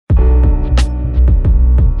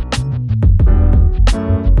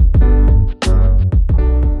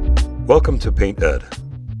Welcome to Paint Ed.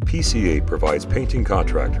 PCA provides painting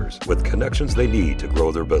contractors with connections they need to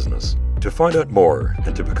grow their business. To find out more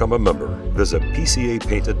and to become a member, visit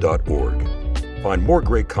pcapainted.org. Find more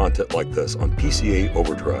great content like this on PCA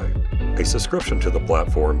Overdrive. A subscription to the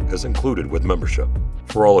platform is included with membership.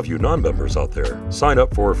 For all of you non-members out there, sign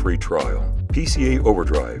up for a free trial. PCA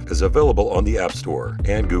Overdrive is available on the App Store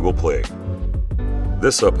and Google Play.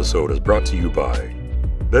 This episode is brought to you by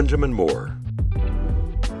Benjamin Moore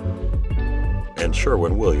and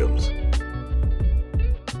Sherwin-Williams.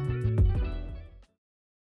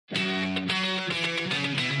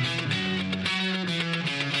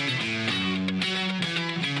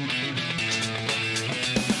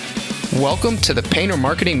 Welcome to the Painter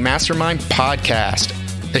Marketing Mastermind podcast,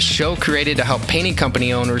 a show created to help painting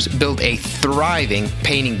company owners build a thriving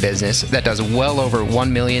painting business that does well over $1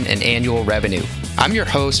 million in annual revenue. I'm your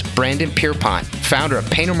host, Brandon Pierpont, founder of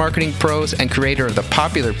Painter Marketing Pros and creator of the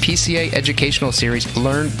popular PCA educational series,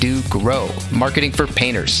 Learn, Do, Grow, Marketing for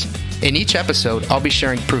Painters. In each episode, I'll be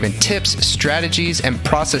sharing proven tips, strategies, and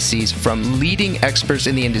processes from leading experts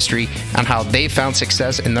in the industry on how they found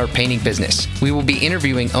success in their painting business. We will be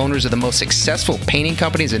interviewing owners of the most successful painting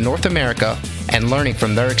companies in North America and learning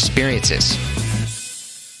from their experiences.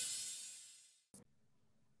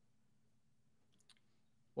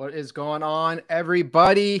 What is going on,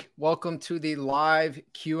 everybody? Welcome to the live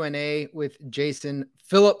Q&A with Jason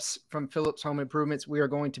Phillips from Phillips Home Improvements. We are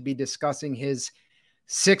going to be discussing his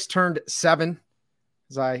 6 turned 7,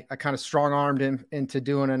 as I kind of strong-armed him into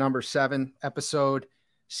doing a number 7 episode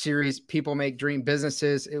series, People Make Dream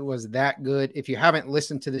Businesses. It was that good. If you haven't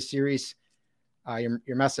listened to the series,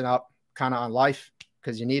 you're messing up kind of on life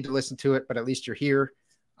because you need to listen to it, but at least you're here.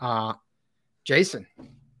 Jason,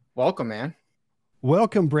 welcome, man.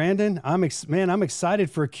 Welcome, Brandon. I'm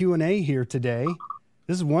excited for a Q&A here today.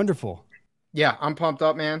 This is wonderful. Yeah, I'm pumped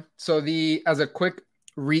up, man. So as a quick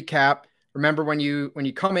recap, remember when you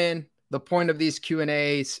come in, the point of these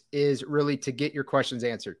Q&As is really to get your questions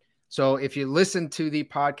answered. So if you listen to the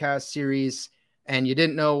podcast series and you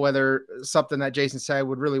didn't know whether something that Jason said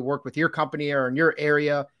would really work with your company or in your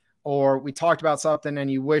area, or we talked about something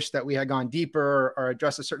and you wish that we had gone deeper or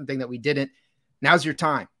addressed a certain thing that we didn't, now's your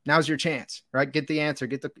time. Now's your chance, right? Get the answer,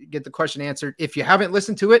 get the question answered. If you haven't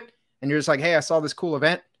listened to it and you're just like, hey, I saw this cool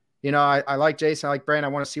event. You know, I like Jason, I like Brand. I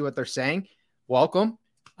want to see what they're saying. Welcome.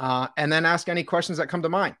 And then ask any questions that come to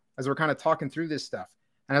mind as we're kind of talking through this stuff.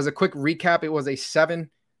 And as a quick recap, it was a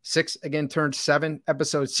 6 again turned 7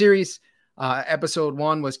 episode series. Episode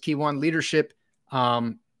 1 was Key 1 Leadership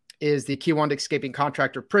is the Key 1 to Escaping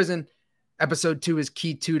Contractor Prison. Episode 2 is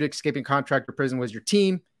Key 2 to Escaping Contractor Prison was your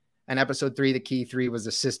team. And episode 3, the Key 3 was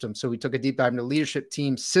the system. So we took a deep dive into leadership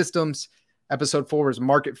team systems. Episode 4 was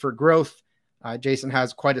Market for Growth. Jason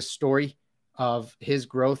has quite a story of his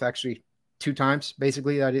growth, actually 2 times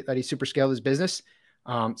basically that he super scaled his business.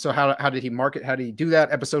 So how did he market? How did he do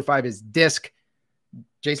that? Episode 5 is DISC.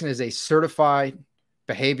 Jason is a certified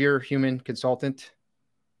behavior human consultant.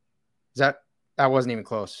 That wasn't even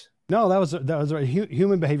close. No, that was right.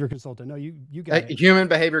 Human behavior consultant. No, you got it. Human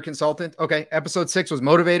behavior consultant. Okay. Episode 6 was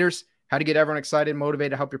motivators. How to get everyone excited,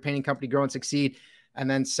 motivated, help your painting company grow and succeed. And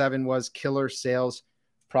then 7 was killer sales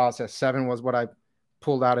process. 7 was what I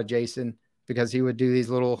pulled out of Jason because he would do these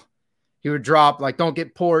he would drop like, don't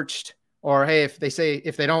get porched, or, hey, if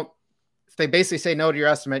they basically say no to your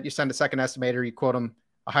estimate, you send a second estimator, you quote them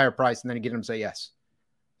a higher price, and then you get them to say yes.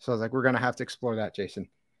 So I was like, we're going to have to explore that, Jason.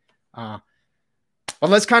 But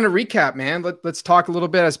let's kind of recap, man. Let's talk a little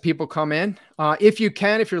bit as people come in. If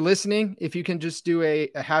you're listening, if you can just do a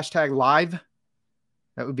hashtag live,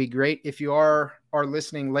 that would be great. If you are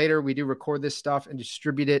listening later, we do record this stuff and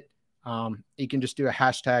distribute it. You can just do a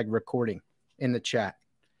hashtag recording in the chat.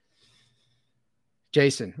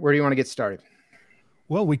 Jason, where do you want to get started?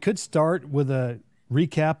 Well, we could start with a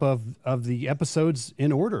recap of the episodes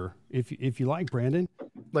in order, if you like, Brandon.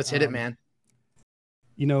 Let's hit it, man.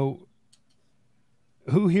 You know,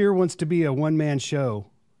 who here wants to be a one-man show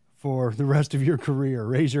for the rest of your career?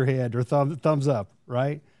 Raise your hand or thumbs up,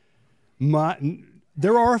 right?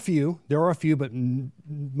 There are a few, but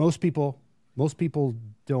most people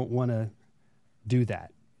don't want to do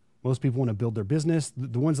that. Most people want to build their business.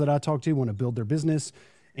 The ones that I talk to want to build their business,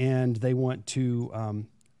 and they want to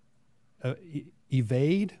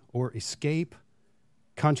evade or escape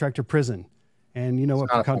contractor prison. And you know what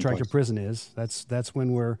contractor prison is? That's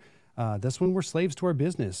when we're slaves to our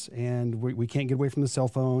business, and we can't get away from the cell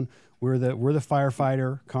phone. We're the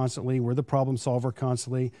firefighter constantly. We're the problem solver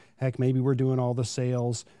constantly. Heck, maybe we're doing all the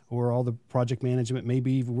sales or all the project management.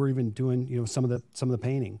 Maybe we're even doing some of the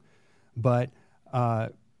painting. But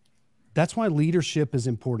that's why leadership is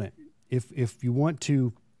important. if you want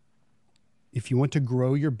to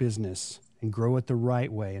grow your business and grow it the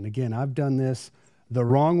right way, and again, I've done this the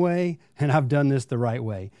wrong way and I've done this the right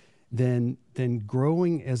way, then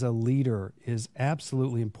growing as a leader is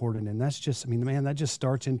absolutely important. And that's just, I mean, man, that just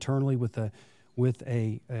starts internally with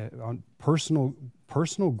on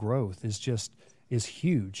personal growth is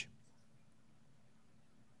huge.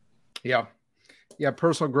 Yeah. Yeah.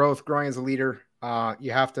 Personal growth, growing as a leader.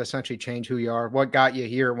 You have to essentially change who you are. What got you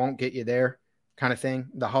here won't get you there, kind of thing.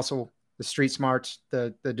 The hustle, the street smarts,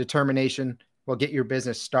 the determination will get your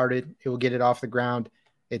business started. It will get it off the ground.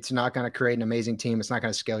 It's not going to create an amazing team. It's not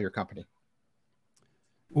going to scale your company.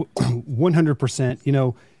 100%. You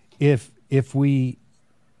know,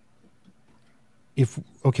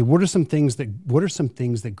 okay, what are some things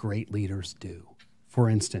that great leaders do? For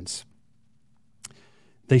instance,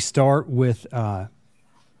 they start with a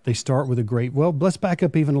great, well, let's back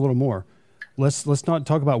up even a little more. Let's not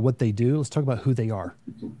talk about what they do. Let's talk about who they are.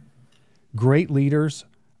 Great leaders.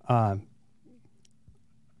 There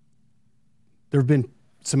have been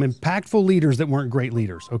some impactful leaders that weren't great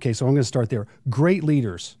leaders. Okay, so I'm going to start there. Great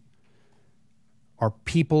leaders are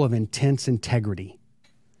people of intense integrity.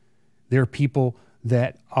 They're people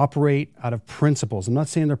that operate out of principles. I'm not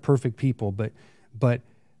saying they're perfect people, but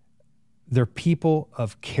they're people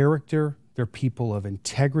of character. They're people of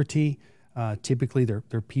integrity. Typically,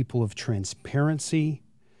 they're people of transparency.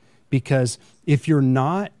 Because if you're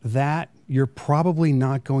not that, you're probably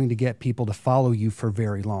not going to get people to follow you for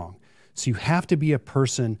very long. So you have to be a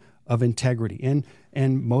person of integrity.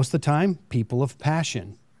 And most of the time, people of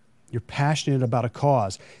passion. You're passionate about a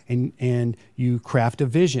cause and you craft a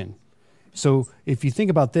vision. So if you think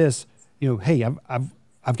about this, you know, hey,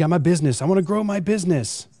 I've got my business. I want to grow my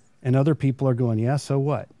business. And other people are going, yeah, so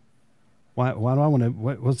what? Why do I want to,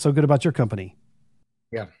 what's so good about your company?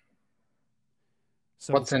 Yeah.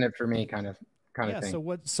 So what's in it for me kind of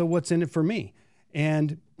thing. So what's in it for me?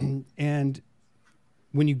 And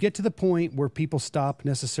when you get to the point where people stop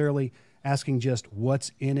necessarily asking just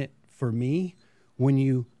what's in it for me, when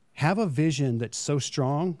you have a vision that's so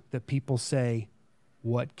strong that people say,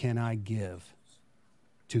 what can I give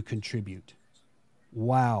to contribute?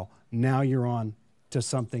 Wow, now you're on to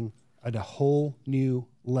something at a whole new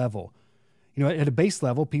level. You know, at a base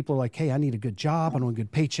level, people are like, hey, I need a good job, I want a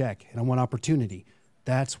good paycheck, and I want opportunity.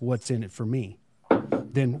 That's what's in it for me.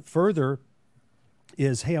 Then further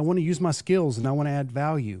is, hey, I want to use my skills and I want to add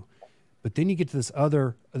value. But then you get to this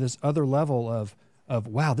other level of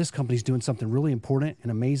wow, this company's doing something really important and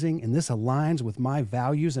amazing, and this aligns with my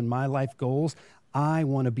values and my life goals. I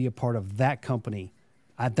want to be a part of that company.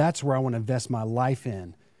 That's where I want to invest my life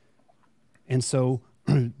in. And so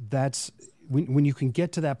that's when you can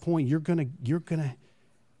get to that point, you're gonna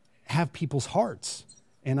have people's hearts.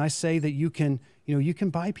 And I say that you can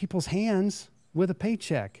buy people's hands with a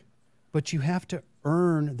paycheck, but you have to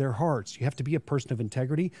earn their hearts. You have to be a person of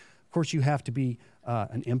integrity. Of course, you have to be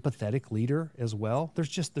an empathetic leader as well.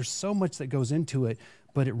 There's so much that goes into it,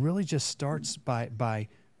 but it really just starts by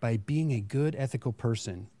being a good ethical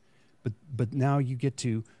person. But now you get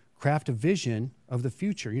to craft a vision of the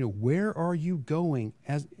future. You know, where are you going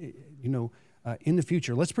as in the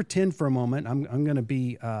future? Let's pretend for a moment I'm going to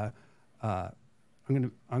be I'm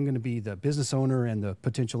going to be the business owner and the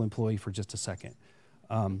potential employee for just a second.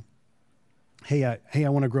 Hey, I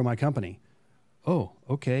want to grow my company. Oh,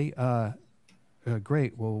 okay.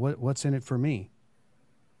 Great. Well, what's in it for me?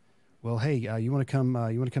 Well, hey, you want to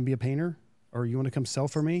come be a painter, or you want to come sell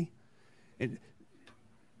for me?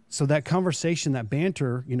 So that conversation, that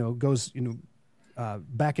banter, goes,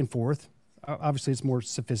 back and forth. Obviously, it's more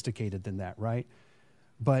sophisticated than that, right?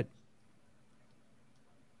 But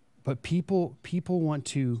people want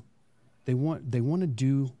to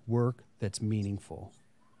do work that's meaningful.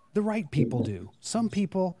 The right people do. Some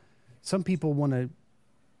people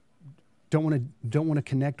don't want to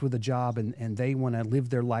connect with a job, and they want to live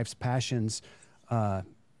their life's passions.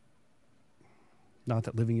 Not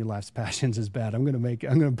that living your life's passions is bad. I'm going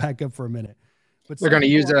to back up for a minute. But they're going to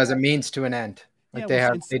use it as a means to an end.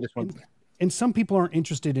 And some people aren't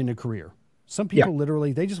interested in a career. Some people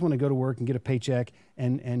literally, they just want to go to work and get a paycheck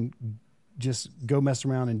and just go mess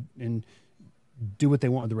around and do what they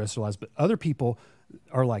want with the rest of their lives. But other people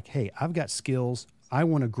are like, hey, I've got skills. I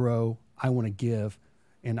want to grow. I want to give.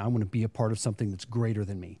 And I want to be a part of something that's greater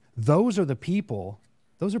than me. Those are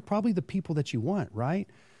probably the people that you want, right?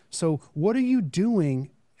 So what are you doing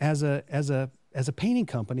as a painting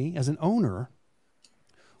company, as an owner?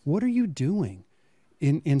 What are you doing?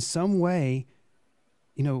 In some way,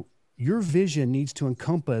 your vision needs to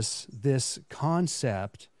encompass this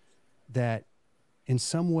concept that in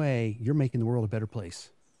some way you're making the world a better place.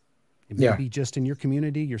 It may be just in your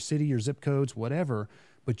community, your city, your zip codes, whatever,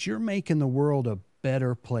 but you're making the world a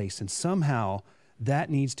better place. And somehow that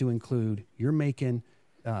needs to include you're making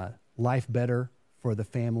life better for the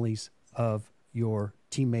families of your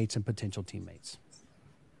teammates and potential teammates.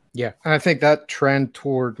 Yeah. And I think that trend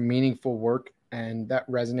toward meaningful work and that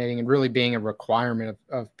resonating and really being a requirement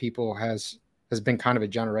of people has been kind of a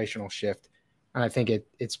generational shift. And I think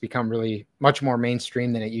it's become really much more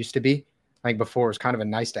mainstream than it used to be. Like before, it was kind of a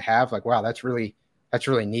nice to have. Like, wow, that's really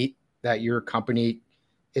neat that your company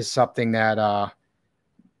is something that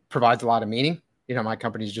provides a lot of meaning. You know, my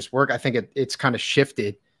company's just work. I think it's kind of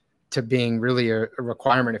shifted to being really a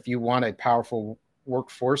requirement. If you want a powerful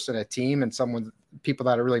workforce and a team and people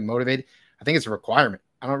that are really motivated, I think it's a requirement.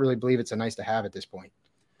 I don't really believe it's a nice to have at this point.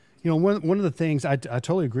 You know, one of the things I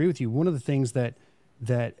totally agree with you. One of the things that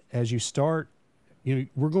as you start, you know,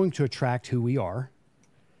 we're going to attract who we are.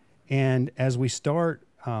 And as we start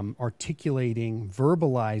articulating,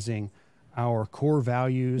 verbalizing our core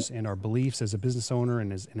values and our beliefs as a business owner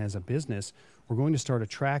and as a business, we're going to start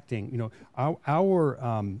attracting, you know,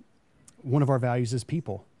 our one of our values is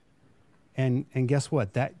people. And guess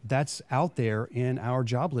what? That's out there in our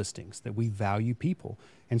job listings, that we value people.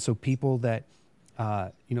 And so people that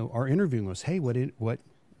you know, are interviewing us, hey,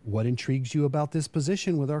 what intrigues you about this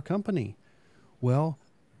position with our company? Well,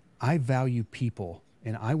 I value people,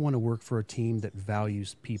 and I want to work for a team that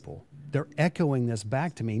values people. They're echoing this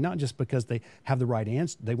back to me, not just because they have the right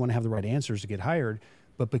answer, they want to have the right answers to get hired,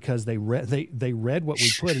 but because they read what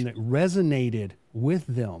we put and it resonated with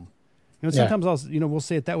them. You know, sometimes we'll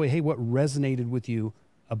say it that way. Hey, what resonated with you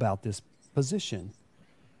about this position?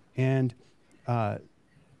 And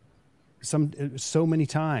so many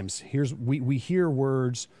times we hear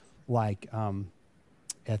words like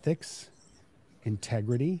ethics,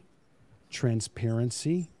 integrity,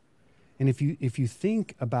 transparency. And if you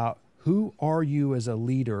think about who are you as a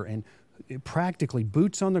leader and practically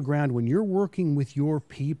boots on the ground when you're working with your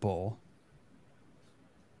people,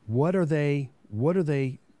 what are they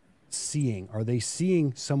seeing? Are they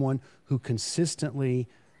seeing someone who consistently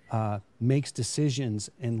makes decisions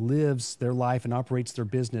and lives their life and operates their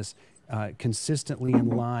business consistently in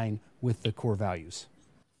line with the core values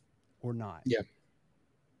or not? Yeah.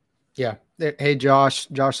 Yeah. Hey, Josh.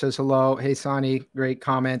 Josh says hello. Hey, Sonny. Great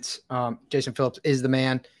comments. Jason Phillips is the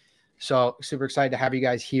man. So super excited to have you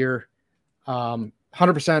guys here.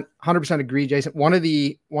 100% agree, Jason. One of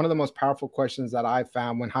the most powerful questions that I've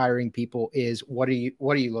found when hiring people is, what are you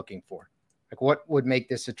looking for? Like, what would make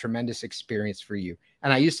this a tremendous experience for you?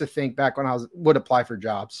 And I used to think back when would apply for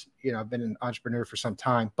jobs, you know, I've been an entrepreneur for some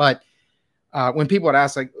time, but when people would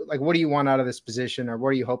ask like, what do you want out of this position? Or what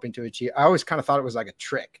are you hoping to achieve? I always kind of thought it was like a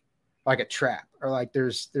trick, like a trap, or like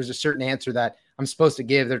there's a certain answer that I'm supposed to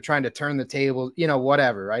give. They're trying to turn the table, you know,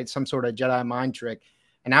 whatever, right? Some sort of Jedi mind trick.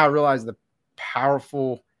 And now I realize the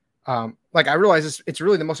powerful, I realize it's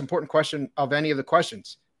really the most important question of any of the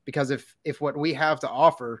questions, because if what we have to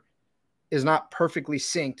offer is not perfectly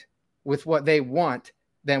synced with what they want,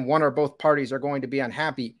 then one or both parties are going to be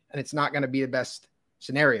unhappy, and it's not going to be the best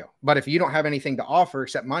scenario. But if you don't have anything to offer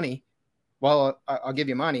except money, well, I'll give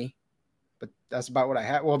you money, but that's about what I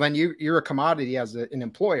have. Well, then you're a commodity as an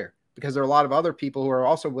employer, because there are a lot of other people who are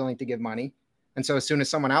also willing to give money. And so as soon as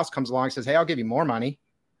someone else comes along and says, hey, I'll give you more money,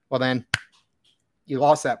 well, then you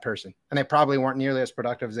lost that person, and they probably weren't nearly as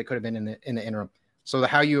productive as they could have been in the interim. So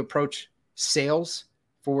how you approach sales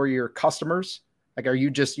for your customers, like, you're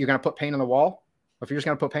going to put paint on the wall? If you're just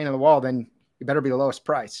going to put paint on the wall, then you better be the lowest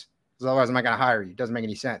price, because otherwise I'm not going to hire you. It doesn't make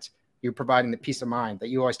any sense. You're providing the peace of mind that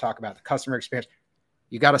you always talk about, the customer experience.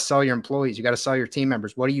 You got to sell your employees. You got to sell your team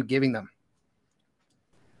members. What are you giving them?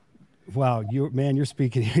 Wow, you're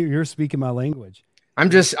speaking my language.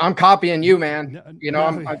 I'm copying you, man.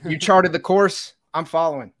 You charted the course. I'm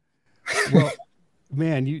following. Well,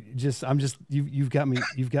 man, you've got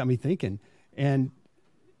me thinking. And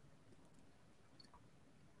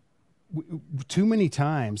too many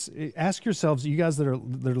times, ask yourselves, you guys that are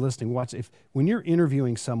listening, watch, when you're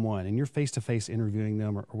interviewing someone and you're face-to-face interviewing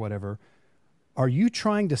them or whatever, are you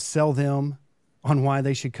trying to sell them on why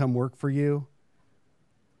they should come work for you?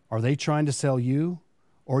 Are they trying to sell you?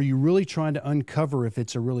 Or are you really trying to uncover if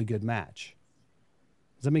it's a really good match?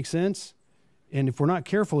 Does that make sense? And if we're not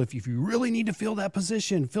careful, if you really need to fill that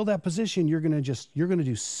position, you're going to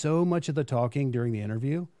do so much of the talking during the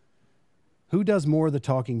interview. Who does more of the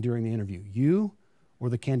talking during the interview, you or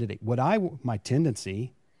the candidate? My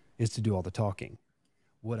tendency is to do all the talking.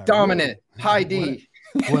 Dominant, high D.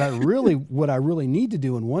 What I really need to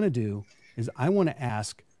do and want to do is I want to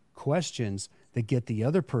ask questions that get the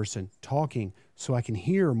other person talking, so I can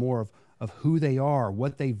hear more who they are,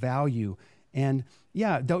 what they value. And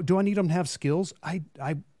yeah, do I need them to have skills? I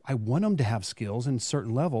want them to have skills in a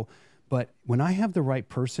certain level, but when I have the right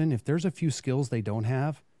person, if there's a few skills they don't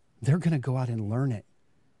have, they're going to go out and learn it.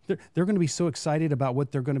 They're going to be so excited about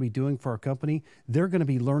what they're going to be doing for our company. They're going to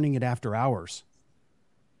be learning it after hours.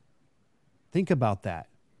 Think about that.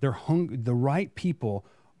 The right people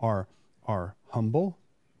are humble,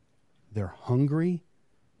 they're hungry,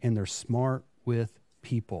 and they're smart with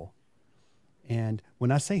people. And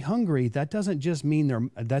when I say hungry, that doesn't just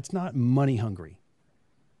mean that's not money hungry.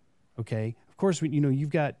 Okay. Of course, you've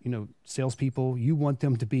got, salespeople, you want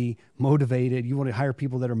them to be motivated. You want to hire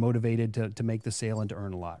people that are motivated to make the sale and to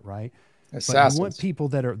earn a lot, right? Assassins. But you want people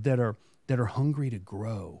that are hungry to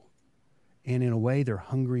grow. And in a way, they're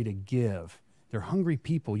hungry to give. They're hungry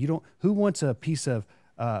people. Who wants a piece of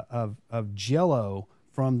Jell-O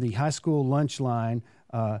from the high school lunch line,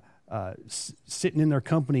 sitting in their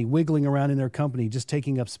company, wiggling around in their company, just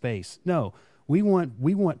taking up space? No, we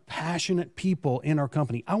want passionate people in our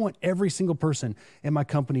company. I want every single person in my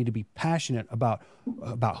company to be passionate about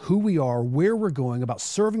who we are, where we're going, about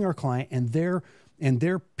serving our client, and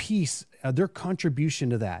their piece, their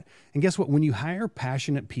contribution to that. And guess what? When you hire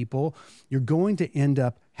passionate people, you're going to end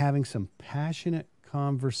up having some passionate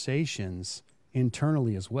conversations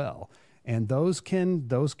internally as well. And those can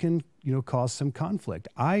cause some conflict.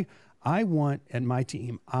 I want at my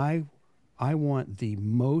team, I want the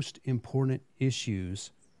most important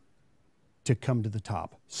issues to come to the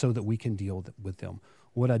top so that we can deal with them.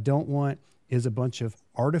 What I don't want is a bunch of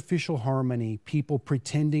artificial harmony, people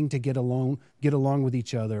pretending to get along with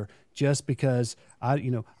each other just because I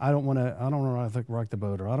don't want to rock the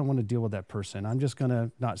boat, or I don't want to deal with that person. I'm just going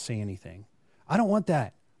to not say anything. I don't want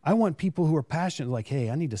that. I want people who are passionate, like, hey,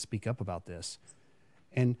 I need to speak up about this.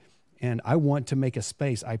 And I want to make a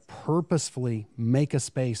space. I purposefully make a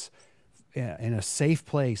space in a safe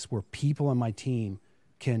place where people on my team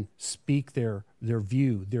can speak their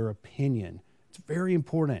view, their opinion. It's very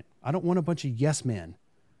important. I don't want a bunch of yes men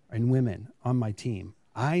and women on my team.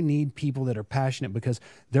 I need people that are passionate because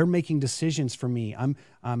they're making decisions for me.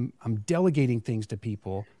 I'm delegating things to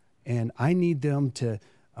people, and I need them to.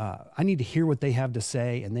 I need to hear what they have to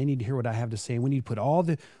say, and they need to hear what I have to say. We need to put all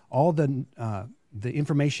the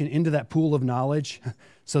information into that pool of knowledge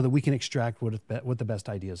so that we can extract what the best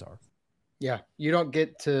ideas are. Yeah, you don't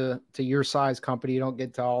get to your size company. You don't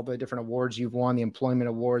get to all the different awards you've won, the employment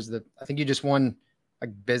awards. I think you just won like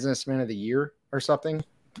Businessman of the Year or something.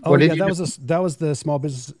 Oh yeah, that was the Small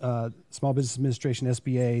Business Administration,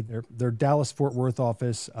 SBA. Their Dallas Fort Worth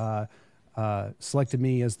office selected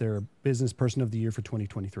me as their Business Person of the Year for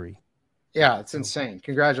 2023. Yeah, it's insane.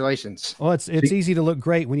 Congratulations. Well, it's easy to look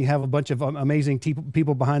great when you have a bunch of amazing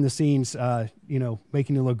people behind the scenes,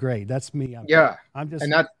 making you look great. That's me. I'm just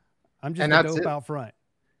a dope out front.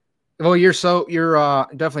 Well, you're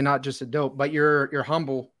definitely not just a dope, but you're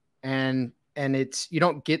humble, and you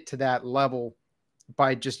don't get to that level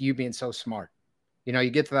by just you being so smart. You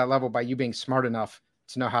get to that level by you being smart enough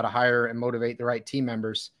to know how to hire and motivate the right team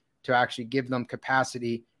members to actually give them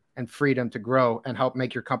capacity and freedom to grow and help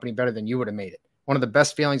make your company better than you would have made it. One of the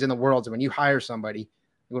best feelings in the world is when you hire somebody.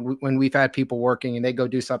 When we've had people working and they go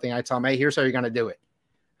do something, I tell them, hey, here's how you're going to do it.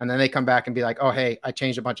 And then they come back and be like, oh, hey, I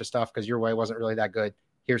changed a bunch of stuff because your way wasn't really that good.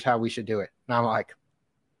 Here's how we should do it. And I'm like,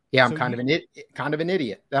 yeah, I'm kind of an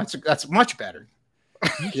idiot. That's much better.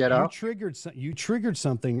 You triggered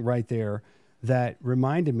something right there that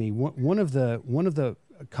reminded me. One of the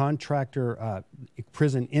contractor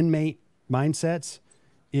prison inmate mindsets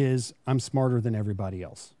is I'm smarter than everybody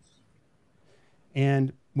else.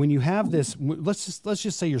 And when you have this, let's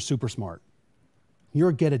just say you're super smart. You're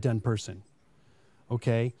a get it done person.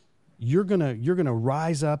 Okay. You're going to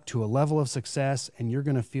rise up to a level of success, and you're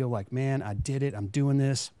going to feel like, man, I did it. I'm doing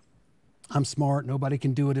this. I'm smart. Nobody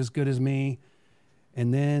can do it as good as me.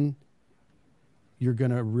 And then you're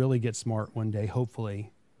going to really get smart one day,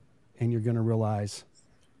 hopefully. And you're going to realize,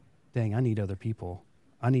 dang, I need other people.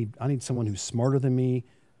 I need someone who's smarter than me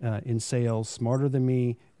in sales, smarter than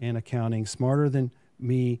me in accounting, smarter than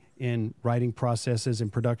me in writing processes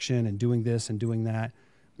and production and doing this and doing that.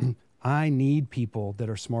 I need people that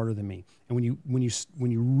are smarter than me. And when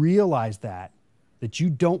you realize that you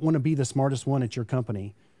don't want to be the smartest one at your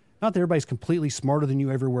company, not that everybody's completely smarter than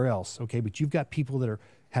you everywhere else, okay, but you've got people that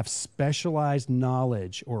have specialized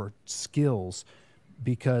knowledge or skills,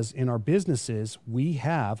 because in our businesses we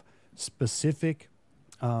have specific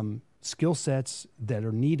skill sets that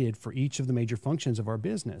are needed for each of the major functions of our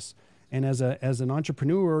business. And as an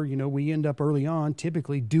entrepreneur, we end up early on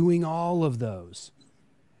typically doing all of those.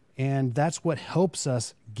 And that's what helps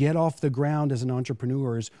us get off the ground as an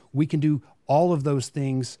entrepreneur is we can do all of those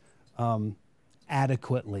things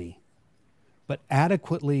adequately. But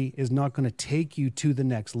adequately is not going to take you to the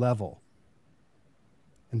next level.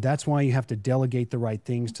 And that's why you have to delegate the right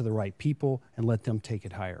things to the right people and let them take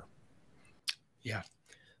it higher. Yeah.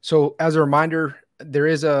 So as a reminder, there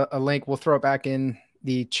is a link. We'll throw it back in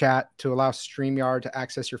the chat to allow StreamYard to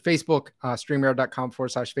access your Facebook,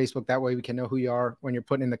 StreamYard.com/Facebook. That way we can know who you are when you're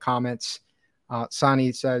putting in the comments.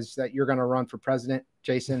 Sonny says that you're going to run for president,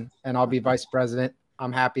 Jason, and I'll be vice president.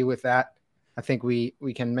 I'm happy with that. I think we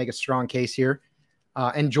can make a strong case here.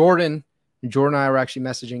 And Jordan and I were actually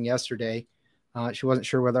messaging yesterday. She wasn't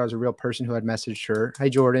sure whether I was a real person who had messaged her. Hi,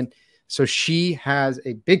 Jordan. So she has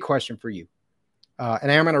a big question for you.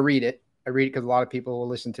 And I am going to read it. I read it because a lot of people will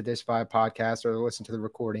listen to this via podcast or they'll listen to the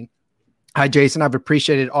recording. Hi, Jason. I've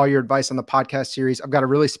appreciated all your advice on the podcast series. I've got a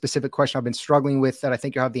really specific question I've been struggling with that I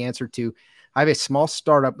think you'll have the answer to. I have a small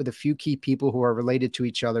startup with a few key people who are related to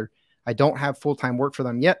each other. I don't have full-time work for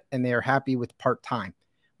them yet, and they are happy with part-time.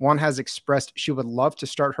 One has expressed she would love to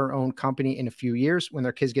start her own company in a few years when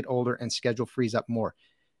their kids get older and schedule frees up more.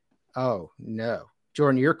 Oh, no.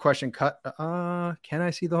 Jordan, your question cut. Can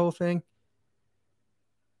I see the whole thing?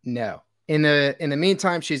 No. In the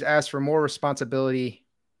meantime, she's asked for more responsibility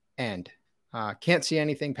and can't see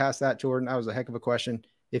anything past that, Jordan. That was a heck of a question.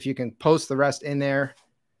 If you can post the rest in there,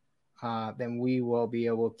 then we will be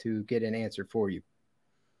able to get an answer for you.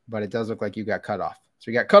 But it does look like you got cut off.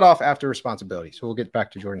 So you got cut off after responsibility. So we'll get back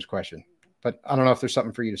to Jordan's question. But I don't know if there's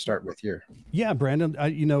something for you to start with here. Yeah, Brandon,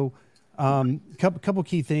 couple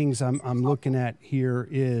key things I'm looking at here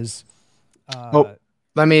is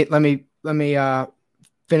let me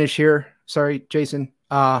finish here. Sorry, Jason.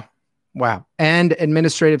 Wow. And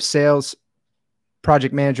administrative sales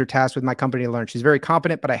project manager tasked with my company to learn. She's very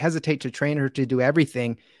competent, but I hesitate to train her to do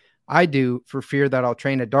everything I do for fear that I'll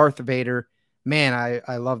train a Darth Vader. Man,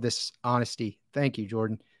 I love this honesty. Thank you,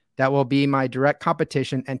 Jordan. That will be my direct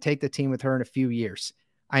competition and take the team with her in a few years.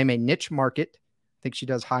 I am a niche market. I think she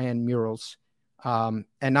does high-end murals. And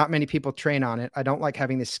not many people train on it. I don't like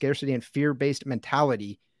having this scarcity and fear-based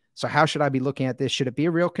mentality. So how should I be looking at this? Should it be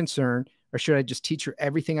a real concern, or should I just teach her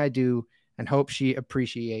everything I do and hope she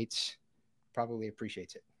probably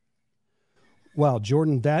appreciates it? Well,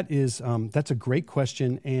 Jordan, that's a great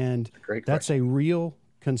question. And that's a real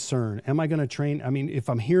concern. Am I going to train? I mean, if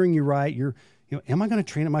I'm hearing you right, am I going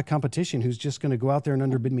to train at my competition who's just going to go out there and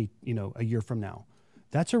underbid me, a year from now?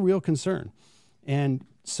 That's a real concern. And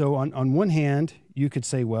so on one hand, you could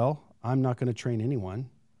say, well, I'm not going to train anyone.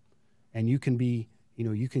 And you can be,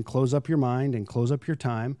 you can close up your mind and close up your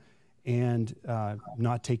time and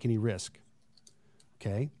not take any risk.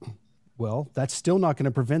 Okay. Well, that's still not going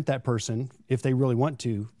to prevent that person, if they really want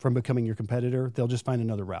to, from becoming your competitor. They'll just find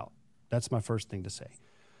another route. That's my first thing to say.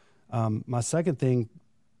 My second thing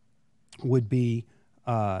would be,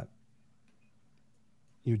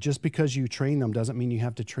 just because you train them doesn't mean you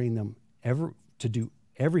have to train them ever to do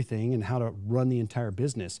everything and how to run the entire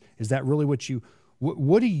business. Is that really what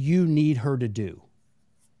do you need her to do?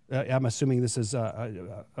 I'm assuming this is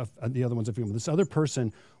the other one's a female. This other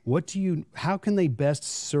person, how can they best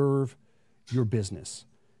serve your business?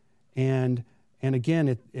 And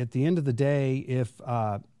again, at the end of the day, if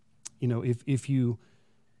you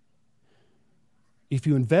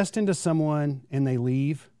invest into someone and they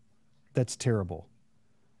leave, that's terrible.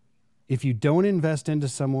 If you don't invest into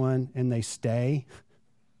someone and they stay,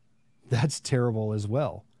 that's terrible as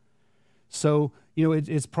well. So,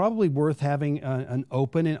 it's probably worth having an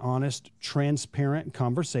open and honest, transparent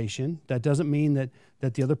conversation. That doesn't mean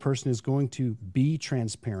that the other person is going to be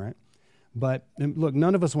transparent. But look,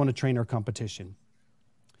 none of us want to train our competition.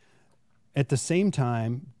 At the same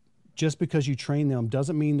time, just because you train them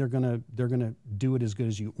doesn't mean they're gonna do it as good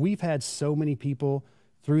as you. We've had so many people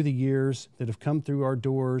through the years that have come through our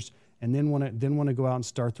doors and then want to go out and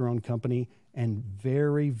start their own company, and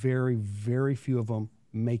very, very, very few of them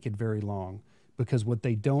make it very long, because what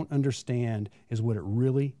they don't understand is what it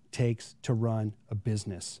really takes to run a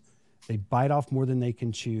business. They bite off more than they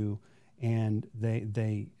can chew, and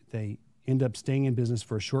they end up staying in business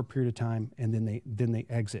for a short period of time, and then they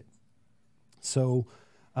exit. So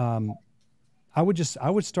I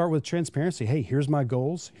would start with transparency. Hey, here's my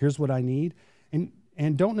goals. Here's what I need.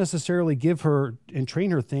 And don't necessarily give her and train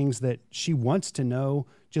her things that she wants to know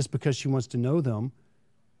just because she wants to know them.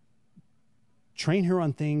 Train her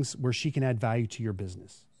on things where she can add value to your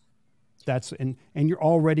business. And you're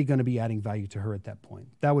already going to be adding value to her at that point.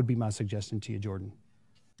 That would be my suggestion to you, Jordan.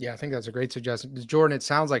 Yeah, I think that's a great suggestion. Jordan, it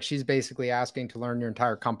sounds like she's basically asking to learn your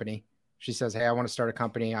entire company. She says, hey, I want to start a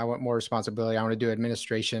company. I want more responsibility. I want to do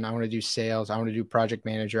administration. I want to do sales. I want to do project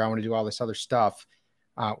manager. I want to do all this other stuff.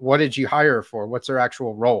 What did you hire her for? What's her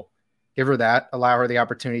actual role? Give her that, allow her the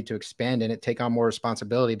opportunity to expand in it, take on more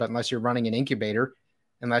responsibility. But unless you're running an incubator,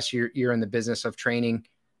 unless you're in the business of training,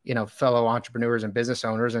 fellow entrepreneurs and business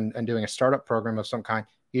owners and doing a startup program of some kind,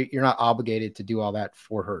 you're not obligated to do all that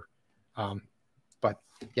for her. But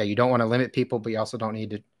yeah, you don't want to limit people, but you also don't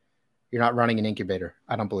need to. You're not running an incubator,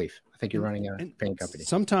 I don't believe. I think you're running a training company.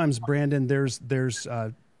 Sometimes, Brandon, there's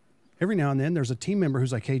every now and then there's a team member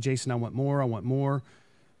who's like, hey, Jason, I want more.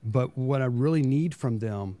 But what I really need from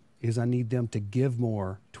them is I need them to give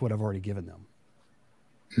more to what I've already given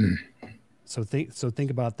them. So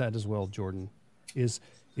think about that as well, Jordan. Is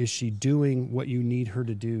she doing what you need her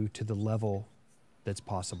to do to the level that's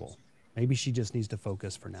possible? Maybe she just needs to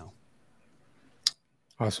focus for now.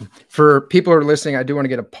 Awesome. For people who are listening, I do want to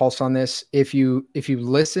get a pulse on this. If you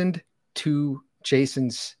listened to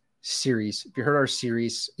Jason's series, if you heard our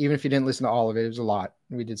series, even if you didn't listen to all of it, it was a lot.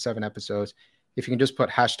 We did 7 episodes. If you can just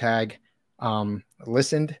put hashtag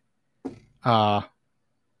listened. I'm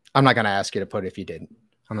not going to ask you to put if you didn't.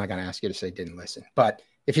 I'm not going to ask you to say didn't listen. But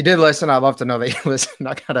if you did listen, I'd love to know that you listened.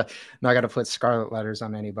 Not gotta put scarlet letters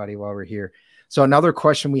on anybody while we're here. So another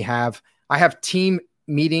question we have, I have team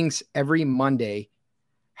meetings every Monday.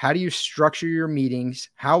 How do you structure your meetings?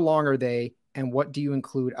 How long are they? And what do you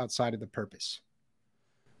include outside of the purpose?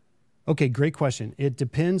 Okay, great question. It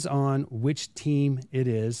depends on which team it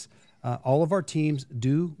is. All of our teams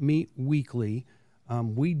do meet weekly.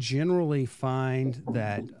 We generally find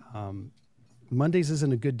that Mondays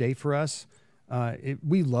isn't a good day for us.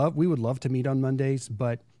 We would love to meet on Mondays,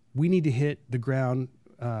 but we need to hit the ground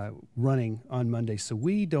running on Mondays. So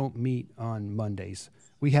we don't meet on Mondays.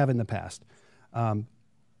 We have in the past.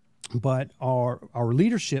 But our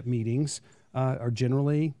leadership meetings are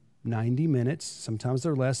generally 90 minutes. Sometimes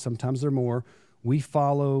they're less, sometimes they're more. We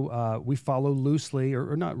follow loosely,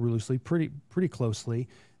 or not loosely, pretty closely,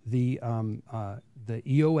 the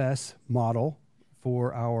EOS model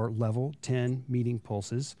for our level 10 meeting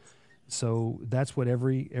pulses. So that's what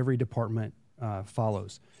every department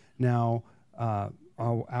follows. Now,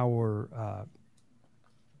 the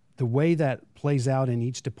way that plays out in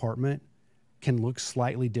each department can look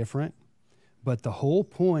slightly different, but the whole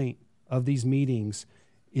point of these meetings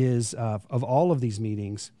is, of all of these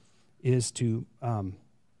meetings, is to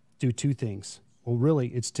do 2 things. Well, really,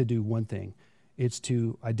 it's to do one thing. It's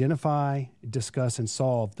to identify, discuss, and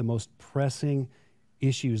solve the most pressing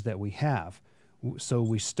issues that we have. So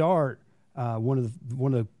we start, one of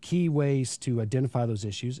the key ways to identify those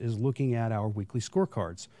issues is looking at our weekly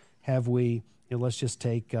scorecards. Have we, let's just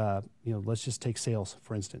take sales,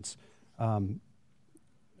 for instance. Are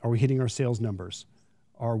we hitting our sales numbers?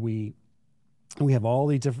 We have all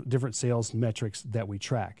these different sales metrics that we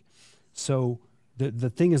track. So the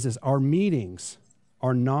thing is our meetings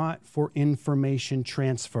are not for information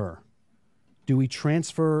transfer. Do we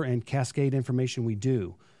transfer and cascade information? We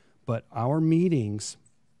do. But our meetings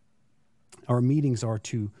are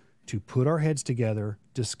to put our heads together,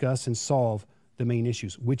 discuss and solve the main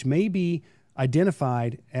issues, which may be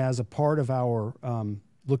identified as a part of our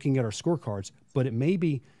looking at our scorecards, but it may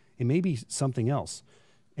be something else.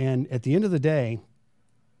 And at the end of the day,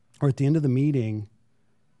 or at the end of the meeting,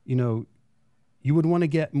 you would want to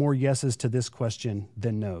get more yeses to this question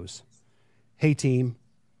than nos. Hey team,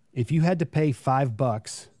 if you had to pay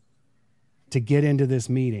 $5 to get into this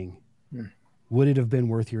meeting, would it have been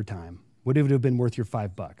worth your time? Would it have been worth your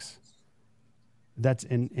 $5? That's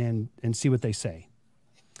and see what they say.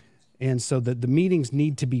 And so the meetings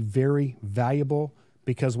need to be very valuable,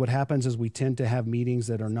 because what happens is we tend to have meetings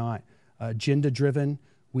that are not agenda driven.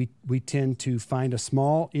 We tend to find a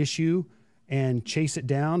small issue and chase it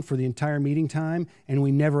down for the entire meeting time, and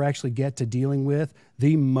we never actually get to dealing with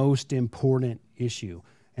the most important issue.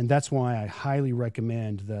 And that's why I highly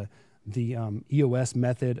recommend the EOS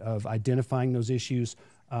method of identifying those issues,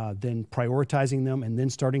 then prioritizing them, and then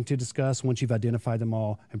starting to discuss once you've identified them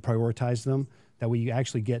all and prioritized them. That way you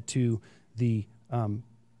actually get to the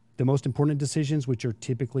most important decisions, which are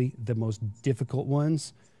typically the most difficult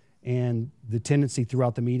ones. And the tendency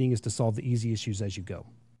throughout the meeting is to solve the easy issues as you go.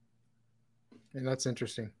 And that's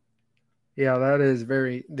interesting. Yeah, that is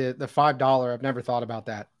the $5. I've never thought about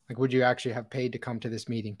that. Like, would you actually have paid to come to this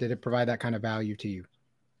meeting? Did it provide that kind of value to you?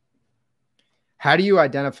 How do you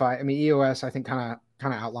identify? I mean, EOS, I think kind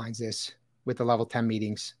of outlines this with the level 10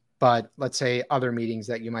 meetings, but let's say other meetings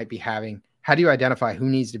that you might be having. How do you identify who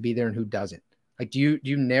needs to be there and who doesn't? Like, do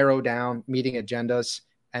you narrow down meeting agendas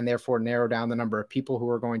and therefore narrow down the number of people who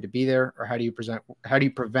are going to be there? Or how do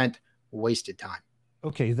you prevent wasted time?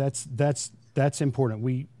 Okay, that's important.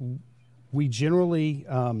 We generally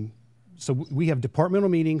so we have departmental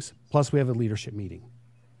meetings plus we have a leadership meeting.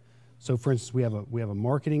 So for instance, we have a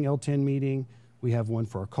marketing L10 meeting, we have one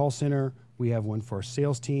for our call center, we have one for our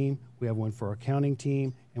sales team, we have one for our accounting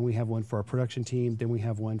team, and we have one for our production team. Then we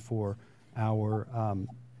have one for our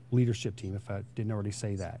leadership team, if I didn't already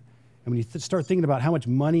say that. And when you start thinking about how much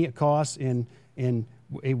money it costs, and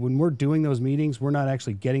when we're doing those meetings, we're not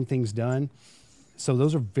actually getting things done. So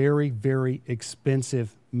those are very, very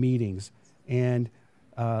expensive meetings. And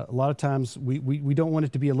a lot of times we don't want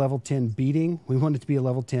it to be a level 10 beating. We want it to be a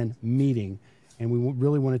level 10 meeting. And we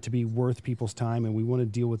really want it to be worth people's time, and we want to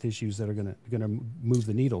deal with issues that are going to move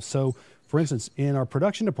the needle. So, for instance, in our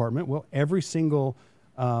production department, well, every single,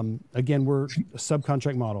 again, we're a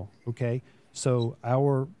subcontract model, okay? So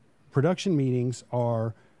our production meetings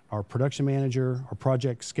are our production manager, our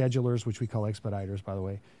project schedulers, which we call expediters, by the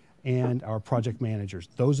way, and our project managers.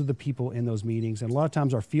 Those are the people in those meetings. And a lot of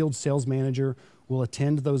times our field sales manager will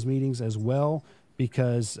attend those meetings as well,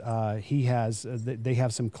 because they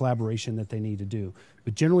have some collaboration that they need to do.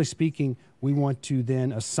 But generally speaking, we want to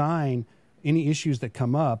then assign any issues that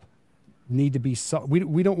come up need to be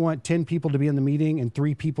we don't want 10 people to be in the meeting and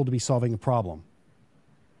 3 people to be solving a problem.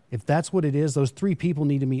 If that's what it is, those 3 people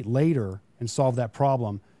need to meet later and solve that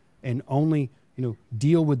problem, and only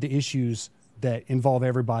deal with the issues that involve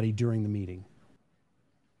everybody during the meeting.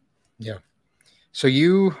 Yeah. So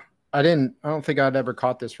I don't think I'd ever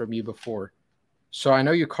caught this from you before. So I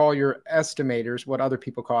know you call your estimators, what other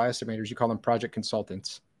people call estimators, you call them project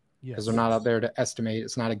consultants. Yes. Because they're not out there to estimate.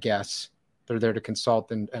 It's not a guess. They're there to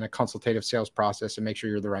consult and a consultative sales process and make sure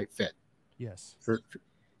you're the right fit. Yes.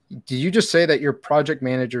 Did you just say that your project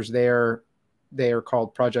managers there, they are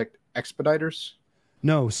called project expediters?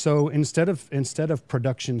 No. So instead of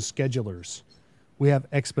production schedulers, we have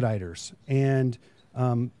expediters, and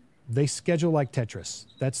they schedule like Tetris.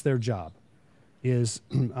 That's their job. Is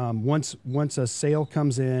once a sale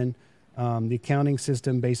comes in, the accounting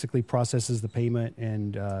system basically processes the payment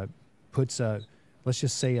and puts let's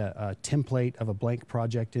just say a template of a blank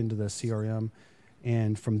project into the CRM.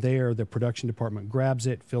 And from there, the production department grabs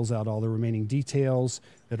it, fills out all the remaining details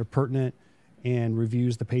that are pertinent, and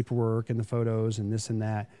reviews the paperwork and the photos and this and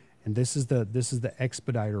that. And this is the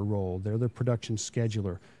expediter role. They're the production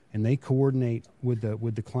scheduler, and they coordinate with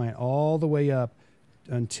the client all the way up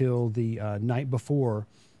until the night before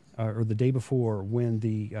or the day before, when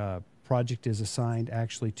the project is assigned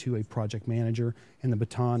actually to a project manager, and the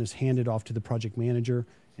baton is handed off to the project manager,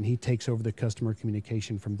 and he takes over the customer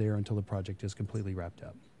communication from there until the project is completely wrapped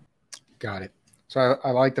up. Got it. So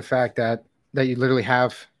I like the fact that you literally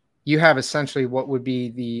have essentially what would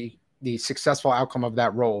be the successful outcome of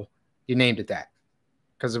that role. You named it that,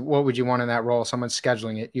 because what would you want in that role? Someone's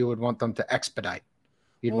scheduling it. You would want them to expedite.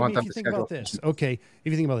 You'd want them to schedule. About this, okay.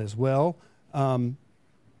 If you think about this, well,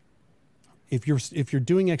 if you're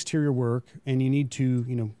doing exterior work and you need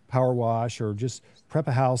to, power wash or just prep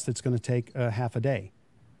a house that's going to take half a day,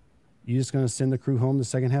 you just going to send the crew home the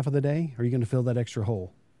second half of the day, or are you going to fill that extra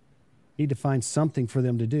hole? You need to find something for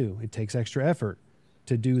them to do. It takes extra effort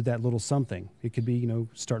to do that little something. It could be,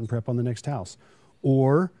 start and prep on the next house,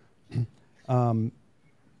 or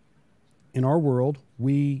in our world,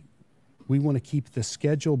 we want to keep the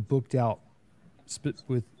schedule booked out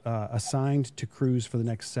with assigned to crews for the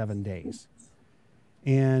next 7 days.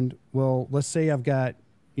 And well, let's say I've got,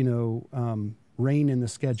 rain in the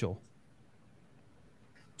schedule.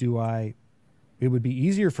 It would be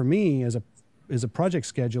easier for me as a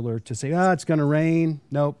project scheduler to say, it's going to rain.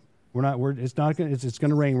 Nope, it's going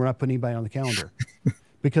to rain. We're not putting anybody on the calendar.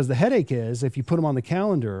 Because the headache is, if you put them on the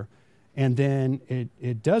calendar and then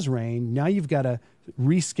it does rain, now you've got to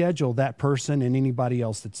reschedule that person and anybody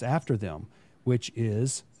else that's after them, which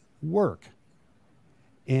is work.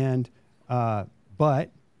 And, but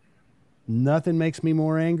nothing makes me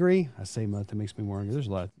more angry. I say nothing makes me more angry. There's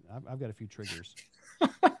a lot. I've got a few triggers.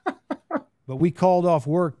 But we called off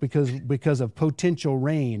work because of potential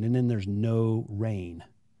rain, and then there's no rain.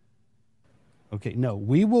 Okay, no,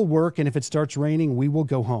 we will work, and if it starts raining, we will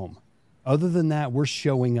go home. Other than that, we're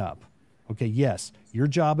showing up. Okay, yes, your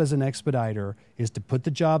job as an expediter is to put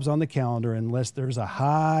the jobs on the calendar unless there's a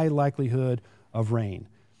high likelihood of rain.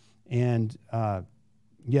 And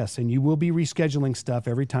yes, and you will be rescheduling stuff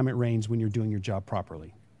every time it rains when you're doing your job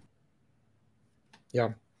properly.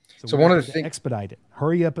 Yeah. So one of the things, expedite it.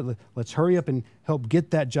 Hurry up. Let's hurry up and help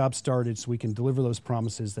get that job started so we can deliver those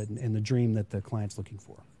promises and the dream that the client's looking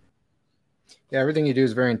for. Yeah, everything you do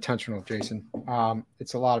is very intentional, Jason.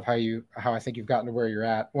 It's a lot of how I think you've gotten to where you're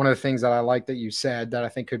at. One of the things that I like that you said that I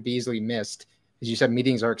think could be easily missed is you said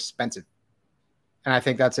meetings are expensive. And I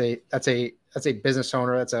think that's a business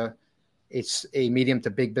owner. It's a medium to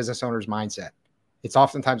big business owner's mindset. It's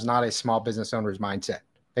oftentimes not a small business owner's mindset.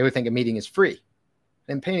 They would think a meeting is free.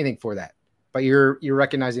 They didn't pay anything for that. But you're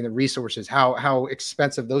recognizing the resources, how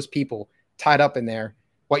expensive those people tied up in there,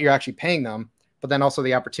 what you're actually paying them, but then also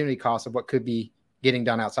the opportunity cost of what could be getting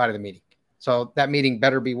done outside of the meeting. So that meeting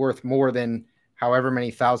better be worth more than however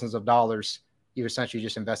many thousands of dollars you essentially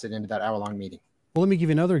just invested into that hour-long meeting. Well, let me give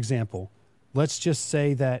you another example. Let's just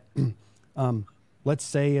say that, let's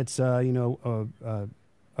say it's a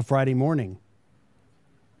Friday morning,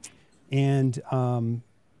 and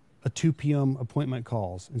a 2 p.m. appointment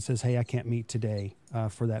calls and says, "Hey, I can't meet today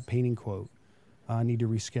for that painting quote. I need to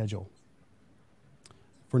reschedule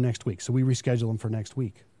for next week." So we reschedule them for next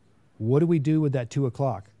week. What do we do with that 2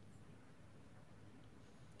 o'clock?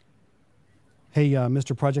 "Hey,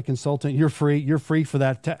 Mr. Project Consultant, you're free. You're free for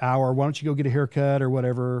that hour. Why don't you go get a haircut or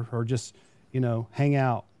whatever, or just, hang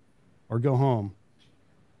out or go home?"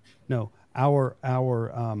 No, our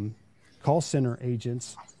call center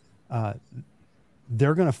agents,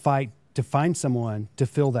 they're going to fight to find someone to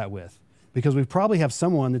fill that with, because we probably have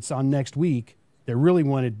someone that's on next week that really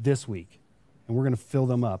wanted this week, and we're going to fill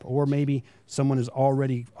them up. Or maybe someone is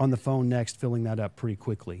already on the phone next, filling that up pretty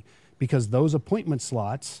quickly, because those appointment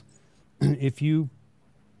slots, if you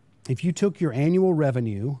took your annual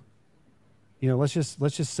revenue, let's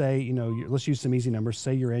just say, let's use some easy numbers.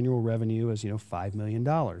 Say your annual revenue is, $5 million.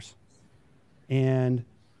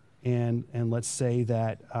 And let's say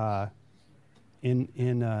that,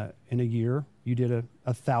 in a year, you did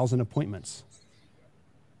 1,000 appointments.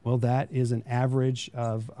 Well, that is an average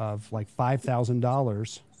of like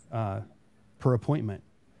 $5,000 per appointment.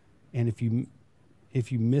 And if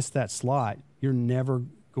you miss that slot, you're never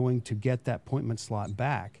going to get that appointment slot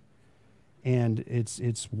back. And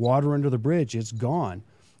it's water under the bridge. It's gone.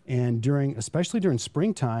 And especially during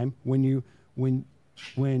springtime, when you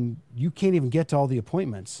can't even get to all the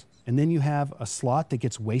appointments, and then you have a slot that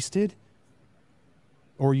gets wasted,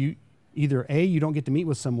 or you either A, you don't get to meet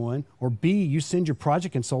with someone, or B, you send your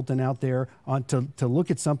project consultant out there to look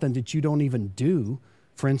at something that you don't even do.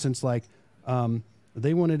 For instance, like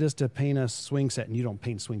they wanted us to paint a swing set, and you don't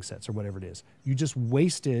paint swing sets or whatever it is. You didn't just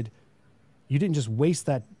waste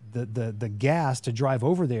the gas to drive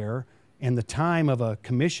over there and the time of a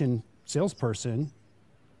commission salesperson.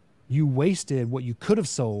 You wasted what you could have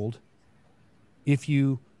sold if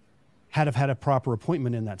you had have had a proper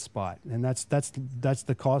appointment in that spot. And that's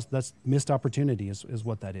the cost. That's missed opportunity is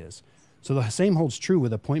what that is. So the same holds true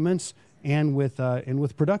with appointments and with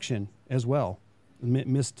production as well.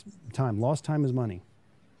 Missed time, lost time is money.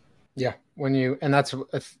 Yeah. And that's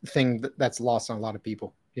a thing that's lost on a lot of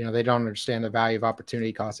people. They don't understand the value of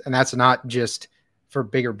opportunity costs. And that's not just for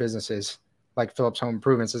bigger businesses like Phillips Home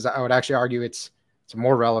Improvements. As I would actually argue it's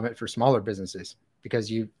more relevant for smaller businesses,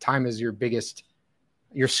 because time is your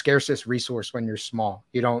scarcest resource when you're small.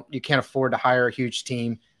 You can't afford to hire a huge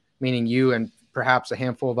team, meaning you and perhaps a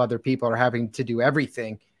handful of other people are having to do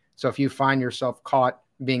everything. So if you find yourself caught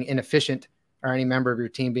being inefficient, or any member of your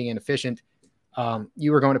team being inefficient,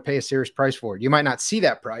 you are going to pay a serious price for it. You might not see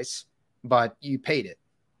that price, but you paid it.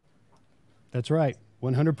 That's right.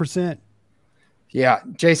 100%. Yeah.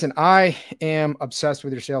 Jason, I am obsessed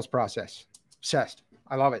with your sales process. Obsessed.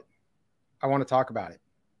 I love it. I want to talk about it.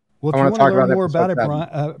 Well, if you want to learn more about it,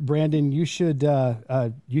 Brandon, you should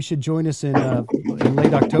join us in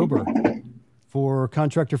late October for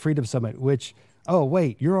Contractor Freedom Summit, which, oh,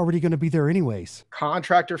 wait, you're already going to be there anyways.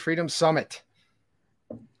 Contractor Freedom Summit.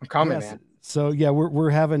 I'm coming, man. So yeah,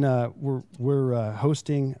 we're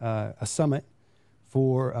hosting a summit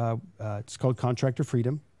for it's called Contractor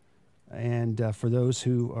Freedom, and for those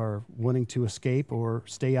who are wanting to escape or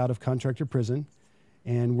stay out of contractor prison.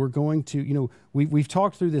 And we're going to, we've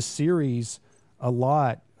talked through this series a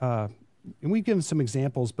lot, and we've given some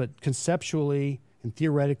examples, but conceptually and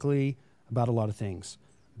theoretically about a lot of things.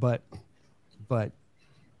 But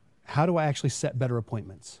how do I actually set better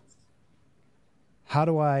appointments? How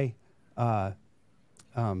do I how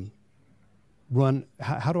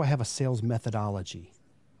do I have a sales methodology,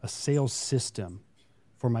 a sales system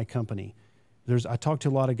for my company? I talk to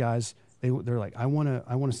a lot of guys. They're like, I want to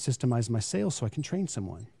systemize my sales so I can train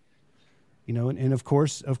someone, and of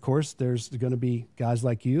course, there's going to be guys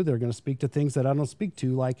like you that are going to speak to things that I don't speak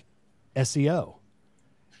to, like SEO.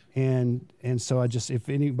 And so if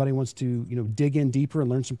anybody wants to, dig in deeper and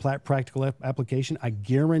learn some practical application, I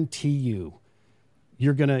guarantee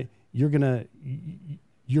you're going to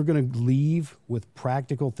leave with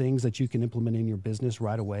practical things that you can implement in your business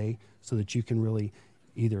right away, so that you can really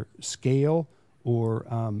either scale or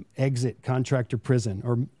exit contractor prison,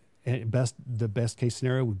 or the best case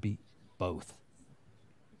scenario would be both.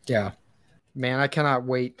 Yeah, man, I cannot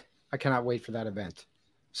wait. I cannot wait for that event.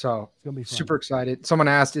 So It's gonna be fun. super excited. Someone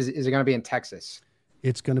asked, is it going to be in Texas?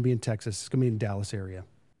 It's going to be in Texas. It's going to be in Dallas area.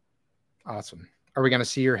 Awesome. Are we going to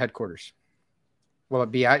see your headquarters? Will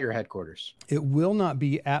it be at your headquarters? It will not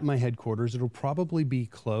be at my headquarters. It'll probably be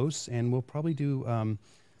close, and we'll probably do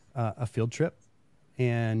a field trip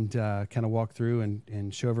and kind of walk through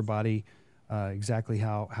and show everybody exactly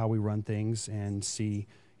how we run things and see.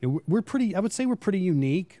 We're pretty. I would say we're pretty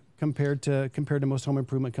unique compared to most home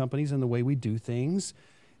improvement companies in the way we do things,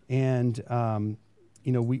 and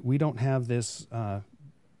we don't have this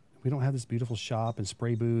beautiful shop and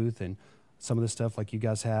spray booth and some of the stuff like you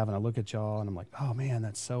guys have. And I look at y'all and I'm like, oh man,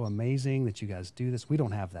 that's so amazing that you guys do this. We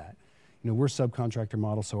don't have that. We're subcontractor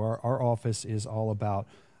model, so our office is all about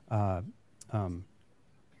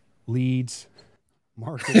leads,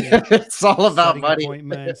 marketing. It's all about money.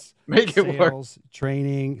 Appointments, Make it sales,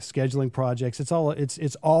 training, scheduling projects. It's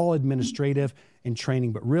all administrative and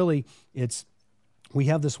training, but really we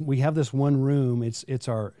have this one room. It's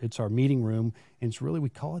our meeting room, and it's really, we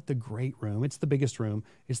call it the great room. It's the biggest room.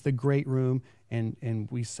 It's the great room, and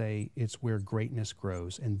we say it's where greatness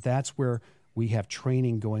grows, and that's where we have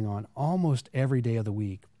training going on almost every day of the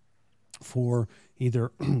week for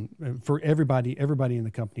everybody in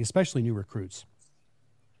the company, especially new recruits.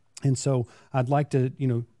 And so I'd like to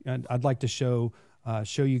show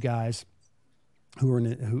you guys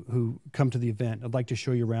who come to the event. I'd like to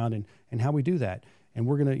show you around and how we do that. And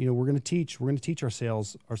we're gonna teach our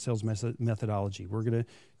sales methodology. We're gonna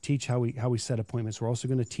teach how we set appointments. We're also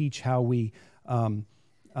gonna teach how we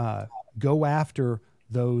go after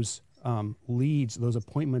those leads, those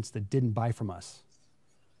appointments that didn't buy from us.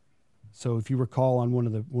 So if you recall on one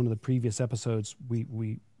of the previous episodes,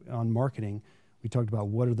 we on marketing, we talked about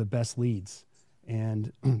what are the best leads,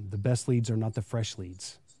 and the best leads are not the fresh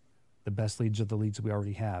leads. The best leads are the leads that we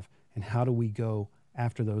already have, and how do we go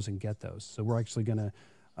after those and get those? So we're actually going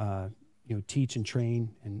to teach and train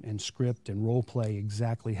and script and role play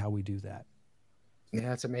exactly how we do that. Yeah,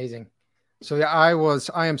 that's amazing. So yeah,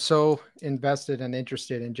 I am so invested and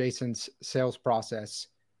interested in Jason's sales process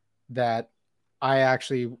that I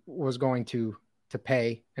actually was going to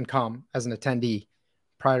pay and come as an attendee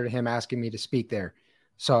prior to him asking me to speak there.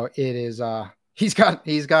 So it is, he's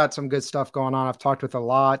got some good stuff going on. I've talked with a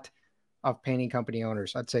lot of painting company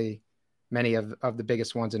owners. I'd say many of the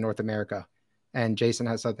biggest ones in North America. And Jason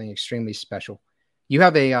has something extremely special. You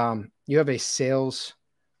have a sales,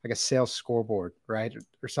 like a sales scoreboard, right?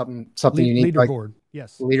 Or something unique. Leaderboard. Like,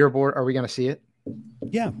 yes. Leaderboard. Are we going to see it?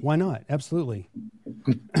 Yeah. Why not? Absolutely.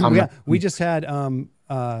 We just had,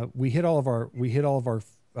 we hit all of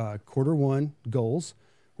our quarter one goals,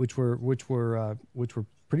 which were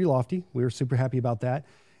pretty lofty. We were super happy about that.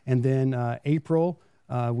 And then April,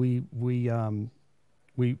 our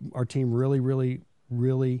team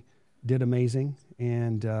really did amazing,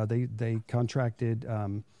 and they contracted.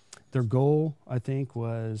 Their goal, I think,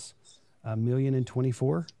 was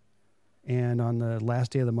 $1,024,000, and on the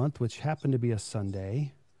last day of the month, which happened to be a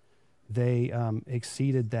Sunday, they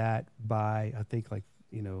exceeded that by, I think,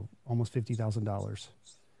 almost $50,000.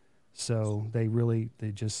 So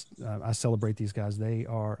I celebrate these guys. They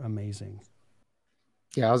are amazing.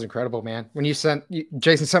 Yeah, that was incredible, man. When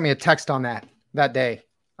Jason sent me a text on that day,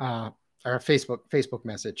 or a Facebook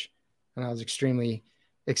message, and I was extremely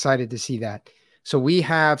excited to see that. So we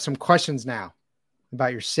have some questions now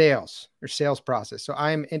about your sales process. So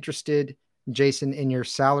I am interested, Jason, in your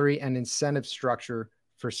salary and incentive structure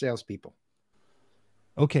for salespeople.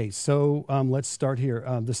 Okay, so let's start here.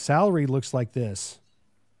 The salary looks like this.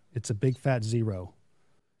 It's a big fat zero.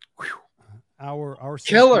 Our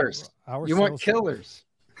killers. You want killers.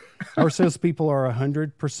 Our salespeople are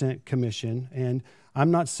 100% commission, and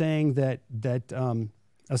I'm not saying that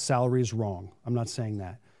a salary is wrong. I'm not saying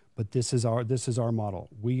that, but this is our model.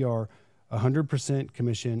 We are 100%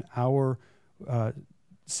 commission. Our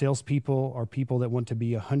salespeople are people that want to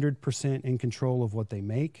be 100% in control of what they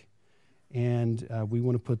make, and we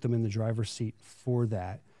want to put them in the driver's seat for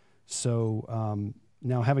that. So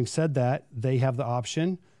now, having said that, they have the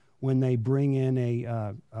option when they bring in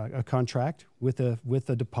a contract with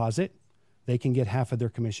a deposit, they can get half of their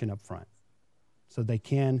commission up front. So they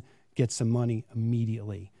can get some money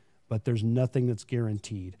immediately, but there's nothing that's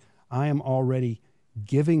guaranteed. I am already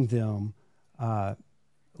giving them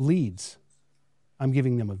leads. I'm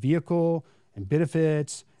giving them a vehicle and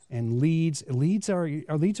benefits and leads. Leads are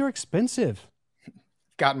expensive.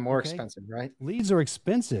 Gotten more expensive, right? Leads are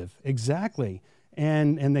expensive, exactly,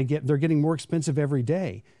 and they're getting more expensive every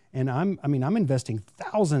day. And I'm investing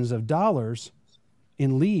thousands of dollars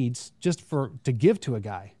in leads just to give to a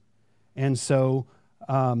guy. And so,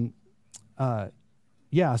 so I'm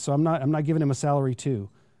not giving him a salary too.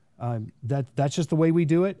 That's just the way we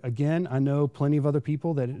do it. Again, I know plenty of other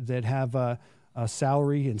people that have a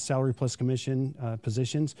salary and salary plus commission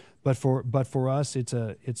positions, but for us, it's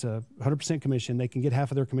a 100% commission. They can get half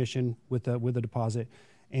of their commission with a deposit,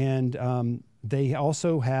 and they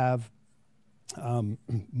also have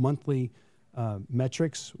monthly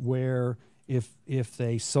metrics where if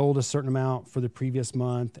they sold a certain amount for the previous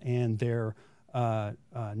month and their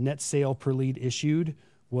net sale per lead issued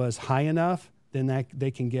was high enough, then that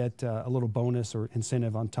they can get a little bonus or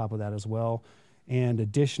incentive on top of that as well. And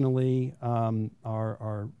additionally,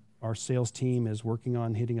 our sales team is working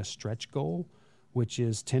on hitting a stretch goal, which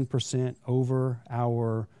is 10% over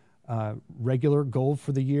our regular goal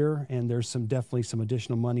for the year. And there's definitely some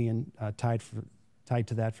additional money tied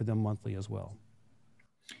to that for them monthly as well.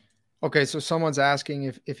 Okay, so someone's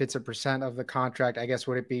asking if it's a percent of the contract. I guess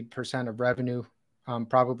would it be percent of revenue,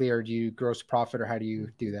 probably, or do you gross profit, or how do you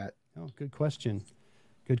do that? Oh, good question.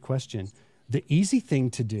 Good question. The easy thing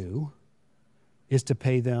to do is to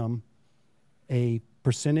pay them a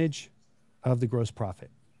percentage of the gross profit.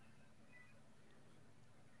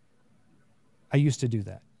 I used to do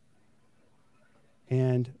that.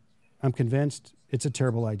 And I'm convinced it's a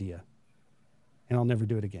terrible idea. And I'll never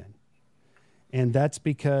do it again. And that's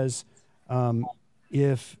because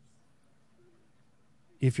if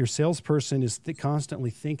your salesperson is constantly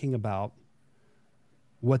thinking about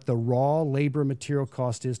what the raw labor material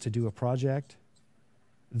cost is to do a project,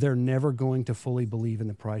 they're never going to fully believe in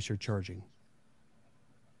the price you're charging.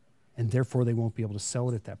 And therefore, they won't be able to sell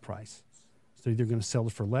it at that price. So they're either going to sell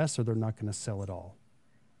it for less or they're not going to sell at all.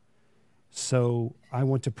 So I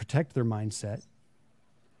want to protect their mindset,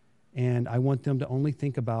 and I want them to only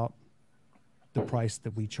think about the price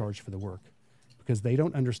that we charge for the work, because they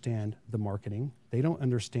don't understand the marketing. They don't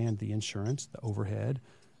understand the insurance, the overhead,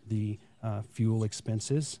 the fuel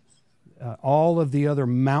expenses, all of the other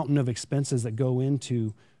mountain of expenses that go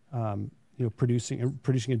into producing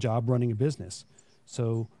a job, running a business.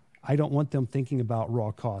 So I don't want them thinking about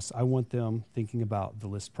raw costs. I want them thinking about the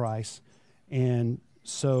list price. And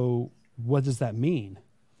so what does that mean?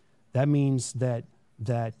 That means that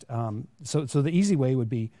so the easy way would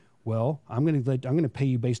be, well, I'm going to pay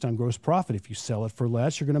you based on gross profit. If you sell it for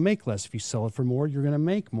less, you're going to make less. If you sell it for more, you're going to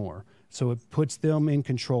make more. So it puts them in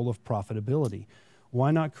control of profitability.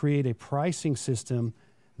 Why not create a pricing system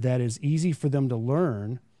that is easy for them to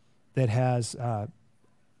learn, that has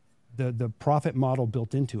the profit model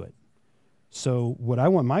built into it? So what I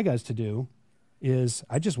want my guys to do is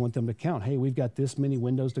I just want them to count. Hey, we've got this many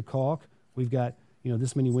windows to caulk. We've got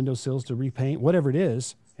this many window sills to repaint, whatever it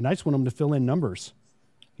is. And I just want them to fill in numbers.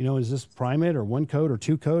 Is this prime it or one coat or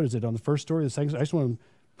two coat? Is it on the first story or the second story? I just want them to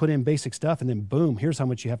put in basic stuff, and then boom, here's how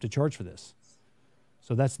much you have to charge for this.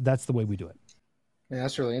 So that's the way we do it. Yeah,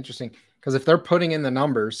 that's really interesting, because if they're putting in the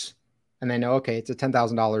numbers and they know, okay, it's a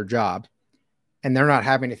 $10,000 job, and they're not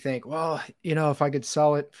having to think, well, if I could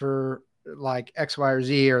sell it for like X, Y, or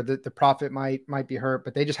Z, or the profit might be hurt,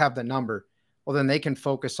 but they just have the number. Well, then they can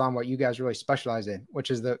focus on what you guys really specialize in, which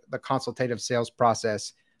is the consultative sales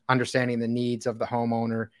process, understanding the needs of the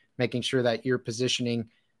homeowner, making sure that you're positioning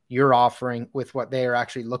your offering with what they are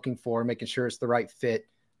actually looking for, making sure it's the right fit,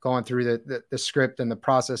 going through the script and the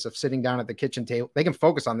process of sitting down at the kitchen table. They can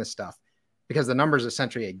focus on this stuff because the number is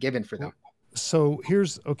essentially a given for them. So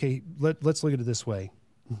let's look at it this way.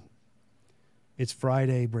 It's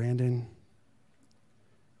Friday, Brandon.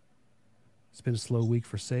 It's been a slow week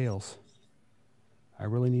for sales. I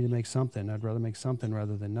really need to make something. I'd rather make something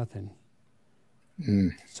rather than nothing.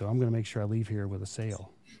 So I'm going to make sure I leave here with a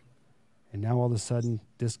sale. And now all of a sudden,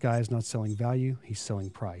 this guy is not selling value, he's selling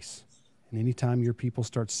price. And anytime your people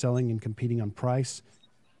start selling and competing on price,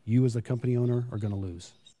 you as a company owner are going to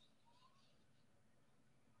lose.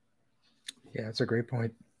 Yeah, that's a great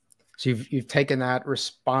point. So you've taken that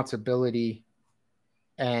responsibility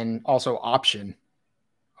and also option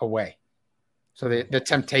away. So the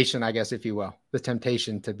temptation, I guess, if you will, the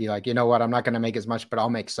temptation to be like, you know what, I'm not going to make as much, but I'll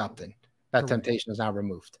make something. That Correct. Temptation is now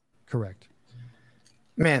removed. Correct.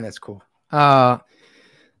 Man, that's cool. Let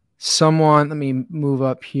me move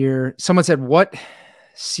up here. Someone said, what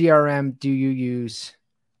CRM do you use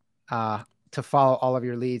to follow all of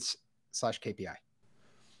your leads /KPI?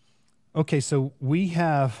 Okay, so we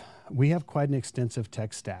have quite an extensive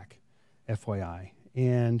tech stack, FYI,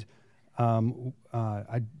 and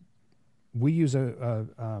we use a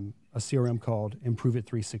CRM called Improve It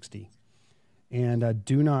 360, and I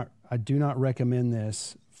do not recommend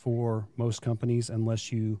this for most companies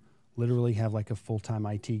unless you literally have like a full-time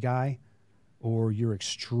IT guy or you're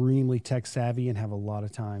extremely tech savvy and have a lot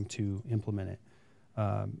of time to implement it.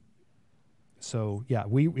 So yeah,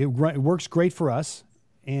 it works great for us,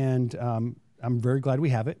 and I'm very glad we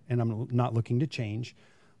have it, and I'm not looking to change.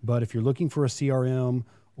 But if you're looking for a CRM,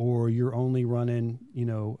 or you're only running,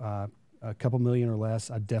 a couple million or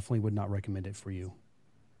less, I definitely would not recommend it for you.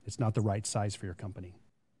 It's not the right size for your company.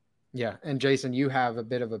 Yeah. And Jason, you have a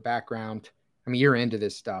bit of a background. I mean, you're into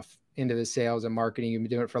this stuff, into the sales and marketing. You've been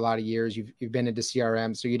doing it for a lot of years. You've been into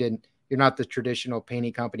CRM. So you're not the traditional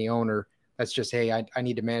painting company owner. That's just, hey, I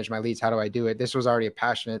need to manage my leads. How do I do it? This was already a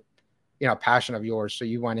passion of yours. So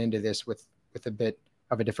you went into this with a bit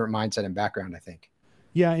of a different mindset and background, I think.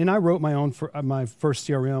 Yeah. And I wrote my first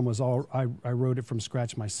CRM was I wrote it from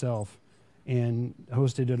scratch myself and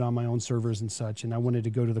hosted it on my own servers and such. And I wanted to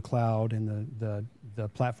go to the cloud, and the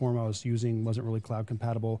platform I was using wasn't really cloud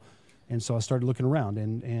compatible. And so I started looking around,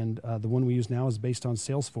 and the one we use now is based on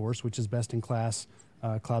Salesforce, which is best in class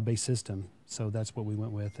cloud-based system. So that's what we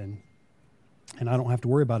went with, and I don't have to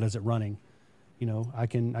worry about it as it running. I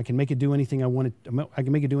can make it do anything I want it. I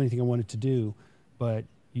can make it do anything I want it to do, but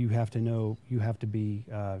you have to be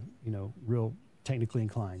real technically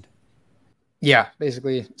inclined. Yeah,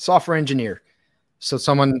 basically software engineer. So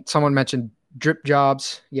someone mentioned drip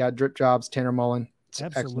jobs. Yeah, drip jobs. Tanner Mullen.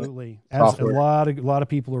 Absolutely. As a lot of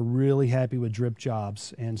people are really happy with drip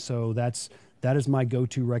jobs, and so that is my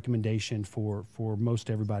go-to recommendation for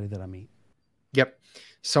most everybody that I meet. Yep.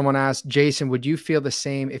 Someone asked, Jason, would you feel the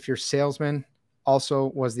same if your salesman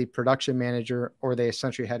also was the production manager, or they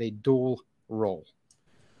essentially had a dual role?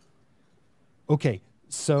 Okay,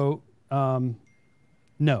 so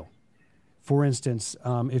no. For instance,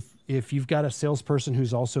 if you've got a salesperson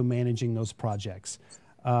who's also managing those projects,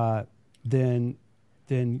 then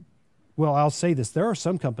well, I'll say this: there are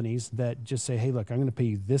some companies that just say, "Hey, look, I'm going to pay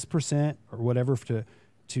you this % or whatever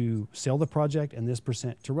to sell the project, and this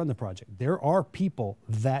 % to run the project." There are people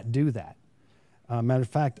that do that. Matter of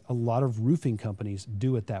fact, a lot of roofing companies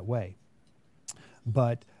do it that way.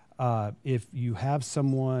 But if you have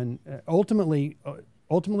someone, ultimately,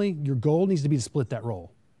 your goal needs to be to split that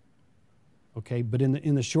role. Okay, but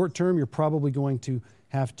in the short term, you're probably going to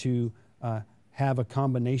have a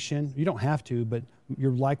combination. You don't have to, but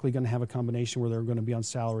you're likely going to have a combination where they're going to be on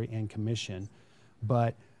salary and commission.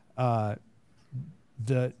 But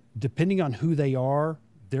depending on who they are,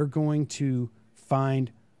 they're going to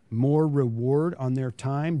find more reward on their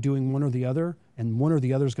time doing one or the other, and one or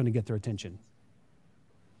the other is going to get their attention.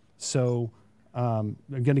 So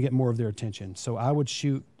they're going to get more of their attention. So I would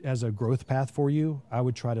shoot as a growth path for you. I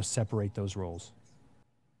would try to separate those roles.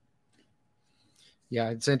 Yeah,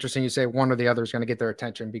 it's interesting you say one or the other is going to get their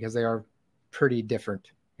attention, because they are pretty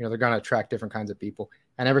different. They're going to attract different kinds of people.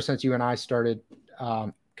 And ever since you and I started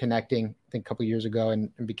connecting, I think a couple of years ago, and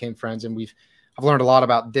became friends, and I've learned a lot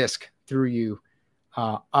about DISC through you.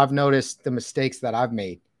 I've noticed the mistakes that I've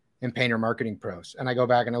made in Painter Marketing Pros. And I go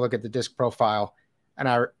back and I look at the DISC profile, and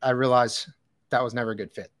I realize that was never a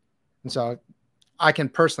good fit. And so I can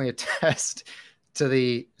personally attest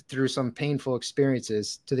to through some painful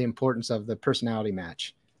experiences, to the importance of the personality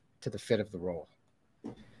match to the fit of the role.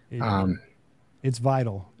 It's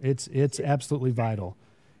vital. It's absolutely vital.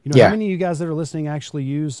 Yeah. How many of you guys that are listening actually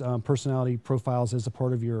use personality profiles as a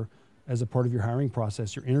part of your hiring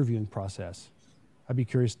process, your interviewing process? I'd be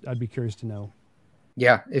curious to know.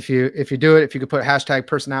 Yeah. If you do it, if you could put hashtag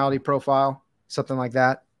personality profile, something like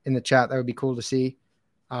that in the chat, that would be cool to see.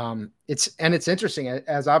 It's interesting,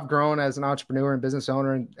 as I've grown as an entrepreneur and business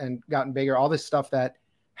owner and gotten bigger, all this stuff that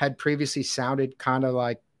had previously sounded kind of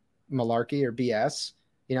like malarkey or BS,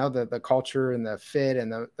 the culture and the fit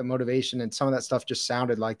and the motivation, and some of that stuff just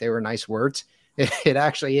sounded like they were nice words. It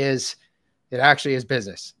actually is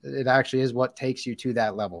business. It actually is what takes you to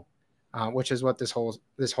that level, which is what this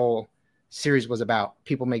whole series was about.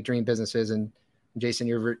 People make dream businesses. And Jason,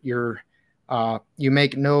 you're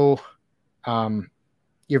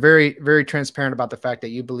very, very transparent about the fact that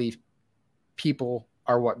you believe people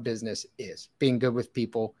are what business is. Being good with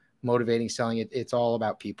people, motivating, selling it. It's all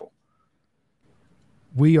about people.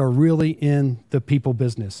 We are really in the people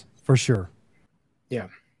business for sure. Yeah.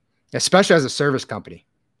 Especially as a service company.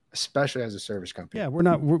 Yeah.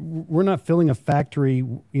 We're not filling a factory,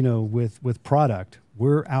 with product.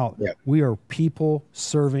 We're out. Yeah. We are people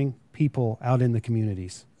serving people out in the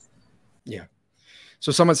communities. Yeah.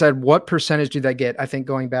 So someone said, what percentage do they get? I think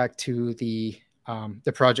going back to the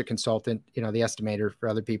project consultant, the estimator for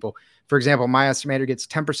other people. For example, my estimator gets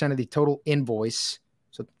 10% of the total invoice,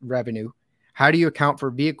 so revenue. How do you account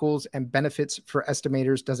for vehicles and benefits for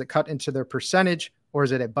estimators? Does it cut into their percentage, or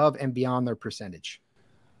is it above and beyond their percentage?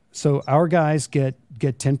 So our guys get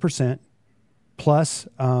 10%, plus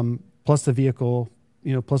plus the vehicle,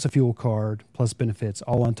 plus a fuel card, plus benefits,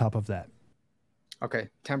 all on top of that. Okay,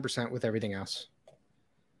 10% with everything else.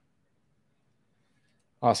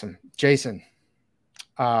 Awesome. Jason,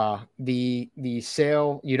 the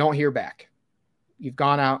sale, you don't hear back. You've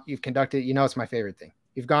gone out, you've conducted, it's my favorite thing.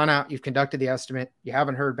 You've gone out, you've conducted the estimate, you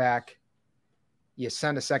haven't heard back. You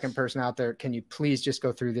send a second person out there. Can you please just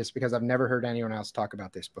go through this? Because I've never heard anyone else talk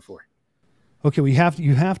about this before. Okay,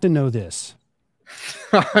 you have to know this.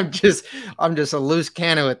 I'm just a loose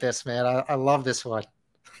cannon with this, man. I love this one.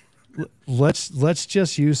 Let's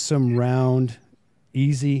just use some round,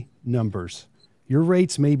 easy numbers. Your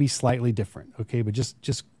rates may be slightly different, okay, but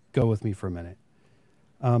just go with me for a minute.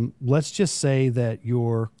 Let's just say that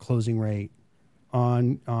your closing rate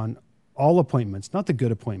on all appointments, not the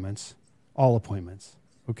good appointments, all appointments,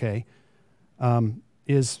 okay,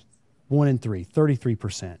 is 1 in 3,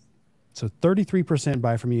 33%. So 33%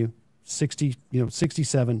 buy from you,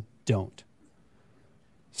 67 don't.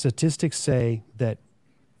 Statistics say that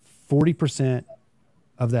 40%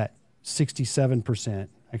 of that 67%,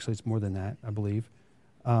 actually it's more than that, I believe,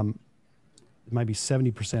 it might be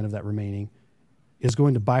 70% of that remaining, is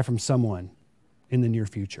going to buy from someone in the near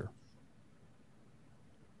future.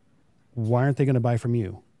 Why aren't they going to buy from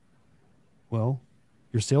you? Well,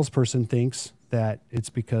 your salesperson thinks that it's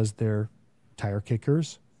because they're tire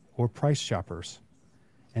kickers or price shoppers.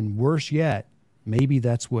 And worse yet, maybe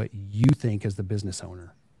that's what you think as the business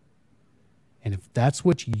owner. And if that's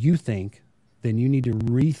what you think, then you need to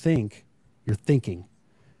rethink your thinking.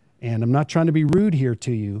 And I'm not trying to be rude here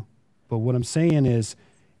to you, but what I'm saying is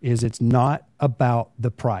it's not about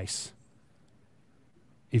the price.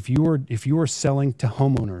 If you are selling to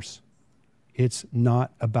homeowners, it's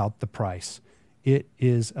not about the price. It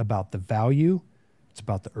is about the value. It's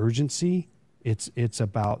about the urgency. It's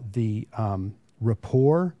about the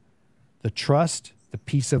rapport, the trust, the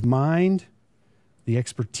peace of mind, the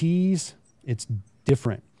expertise. It's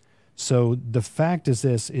different. So the fact is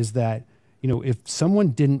that, if someone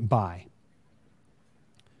didn't buy,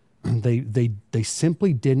 they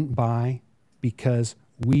simply didn't buy because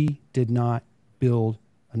we did not build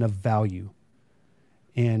enough value,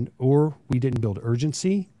 or we didn't build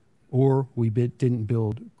urgency, or we didn't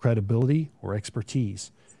build credibility or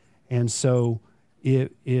expertise. And so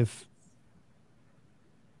if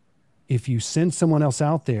you send someone else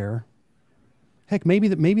out there, heck, maybe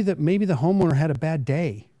the homeowner had a bad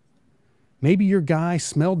day. Maybe your guy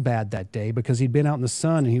smelled bad that day because he'd been out in the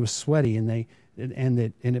sun and he was sweaty and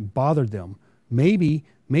it bothered them. Maybe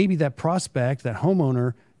that prospect, that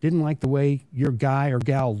homeowner, didn't like the way your guy or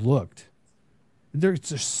gal looked.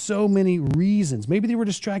 There's so many reasons. Maybe they were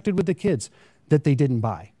distracted with the kids that they didn't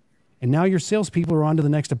buy. And now your salespeople are on to the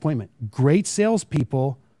next appointment. Great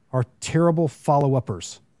salespeople are terrible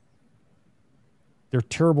follow-uppers. They're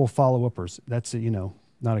terrible follow-uppers. That's,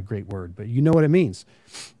 not a great word, but you know what it means.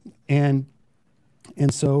 And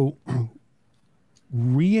so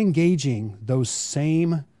re-engaging those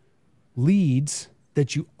same leads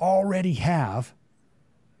that you already have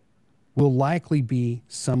will likely be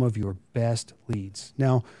some of your best leads.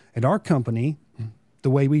 Now, at our company, the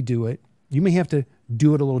way we do it, you may have to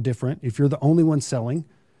do it a little different if you're the only one selling.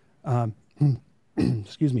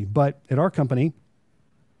 Excuse me. But at our company,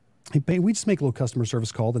 we just make a little customer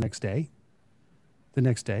service call the next day, and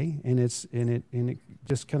it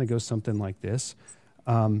just kind of goes something like this.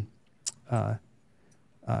 Hi,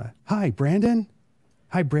 Brandon.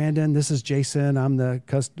 Hi, Brandon. This is Jason. I'm the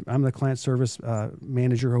client service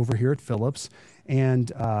manager over here at Phillips,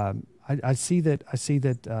 and I see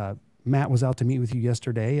that Matt was out to meet with you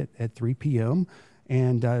yesterday at 3 p.m.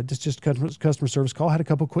 and just customer service call. Had a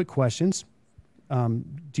couple quick questions.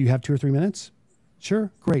 Do you have 2 or 3 minutes?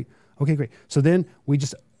 Sure. Great. Okay, great. So then we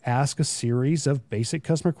just ask a series of basic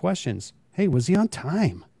customer questions. Hey, was he on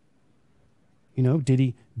time? Did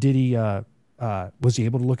he was he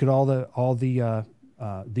able to look at all the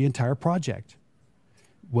entire project?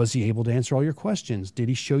 Was he able to answer all your questions? Did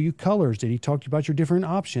he show you colors? Did he talk to you about your different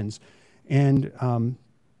options? And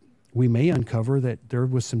we may uncover that there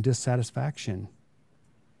was some dissatisfaction.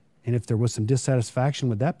 And if there was some dissatisfaction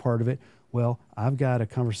with that part of it, well, I've got a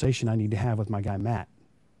conversation I need to have with my guy, Matt.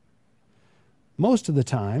 Most of the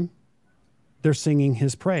time, they're singing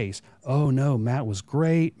his praise. Oh, no, Matt was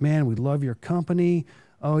great. Man, we love your company.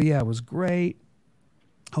 Oh, yeah, it was great.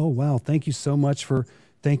 Oh, wow, thank you so much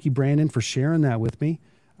thank you, Brandon, for sharing that with me.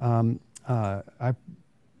 I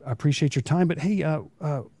appreciate your time. But, hey,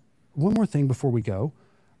 one more thing before we go.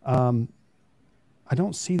 I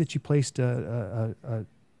don't see that you placed I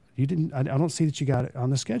don't see that you got it on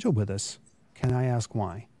the schedule with us. Can I ask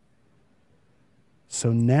why?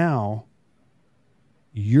 So now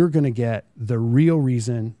you're going to get the real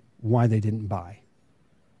reason why they didn't buy.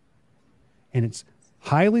 And it's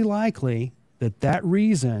highly likely that that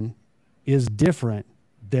reason is different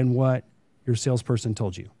than what your salesperson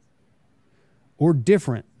told you, or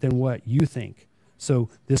different than what you think. So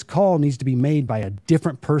this call needs to be made by a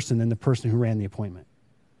different person than the person who ran the appointment.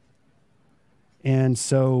 And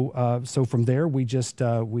so from there, we just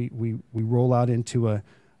we roll out into a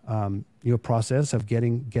process of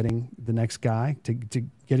getting the next guy to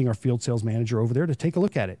getting our field sales manager over there to take a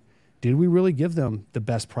look at it. Did we really give them the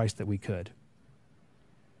best price that we could?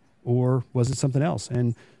 Or was it something else?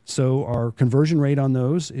 And so our conversion rate on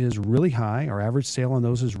those is really high. Our average sale on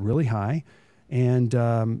those is really high. And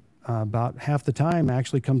about half the time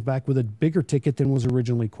actually comes back with a bigger ticket than was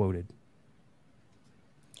originally quoted.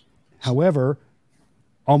 However,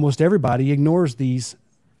 almost everybody ignores these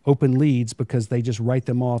open leads because they just write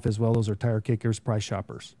them off as, well, those are tire kickers, price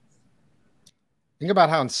shoppers. Think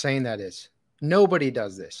about how insane that is. Nobody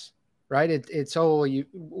does this. Right?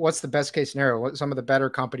 What's the best case scenario? What some of the better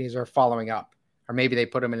companies are following up, or maybe they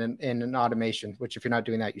put them in an automation, which if you're not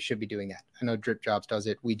doing that, you should be doing that. I know Drip Jobs does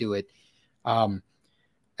it. We do it. And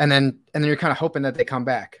then you're kind of hoping that they come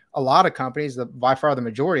back. A lot of companies, by far the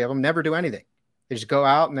majority of them, never do anything. They just go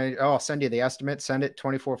out and I'll send you the estimate, send it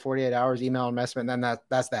 24, 48 hours, email and estimate, and then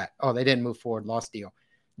that's that. Oh, they didn't move forward, lost deal.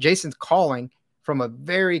 Jason's calling from a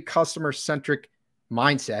very customer-centric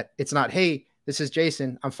mindset. It's not, hey, this is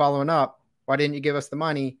Jason, I'm following up. Why didn't you give us the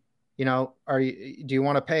money? Do you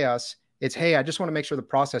want to pay us? It's, hey, I just want to make sure the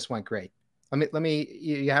process went great.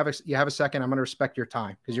 You have a second. I'm going to respect your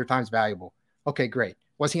time because your time's valuable. Okay, great.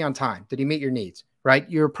 Was he on time? Did he meet your needs? Right?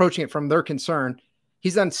 You're approaching it from their concern.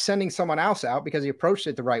 He's then sending someone else out because he approached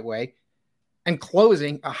it the right way and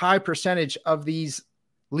closing a high percentage of these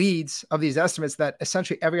leads, of these estimates that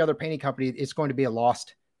essentially every other painting company is going to be a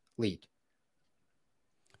lost lead.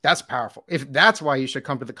 That's powerful. If that's why you should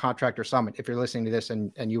come to the Contractor Summit, if you're listening to this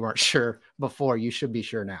and you weren't sure before, you should be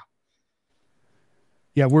sure now.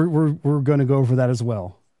 Yeah, we're going to go over that as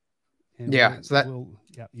well. And yes.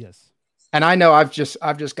 And I know I've just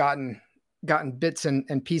gotten bits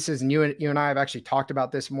and pieces, and you and I have actually talked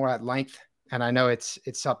about this more at length. And I know it's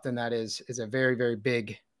something that is a very, very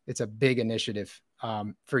big, it's a big initiative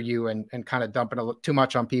for you, and kind of dumping too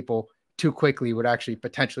much on people too quickly would actually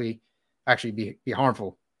potentially be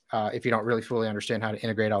harmful. If you don't really fully understand how to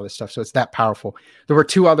integrate all this stuff. So it's that powerful. There were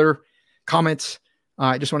two other comments.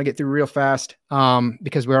 I just want to get through real fast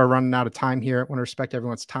because we are running out of time here. I want to respect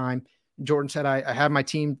everyone's time. Jordan said, I had my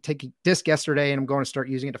team take a disc yesterday and I'm going to start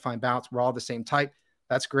using it to find balance. We're all the same type.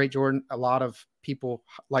 That's great, Jordan. A lot of people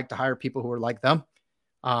like to hire people who are like them,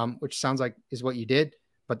 which sounds like is what you did,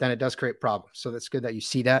 but then it does create problems. So that's good that you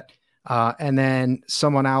see that. And then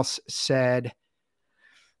someone else said,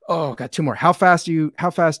 oh, got two more. How fast do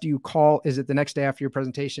you call? Is it the next day after your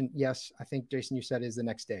presentation? Yes. I think Jason, you said is the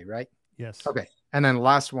next day, right? Yes. Okay. And then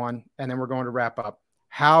last one, and then we're going to wrap up.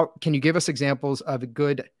 How can you give us examples of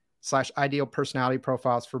good / ideal personality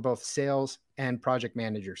profiles for both sales and project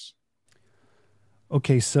managers?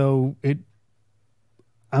 Okay. So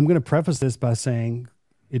I'm going to preface this by saying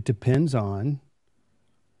it depends on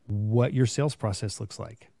what your sales process looks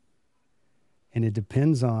like. And it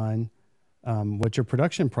depends on what your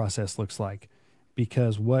production process looks like,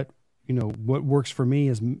 because what works for me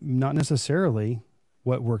is not necessarily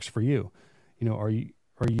what works for you. Are you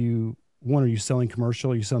selling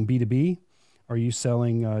commercial? Are you selling B2B? Are you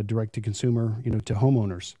selling direct to consumer, to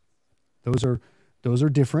homeowners? Those are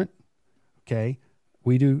different. Okay.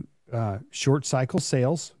 We do short cycle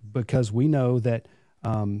sales because we know that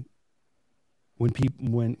when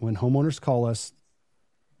homeowners call us,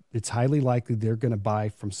 it's highly likely they're going to buy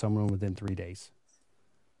from someone within 3 days.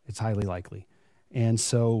 It's highly likely. And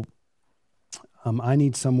so I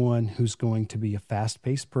need someone who's going to be a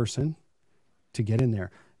fast-paced person to get in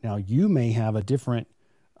there. Now, you may have a different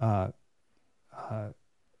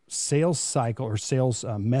sales cycle or sales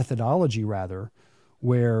methodology, rather,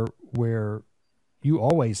 where you're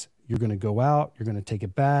going to go out, you're going to take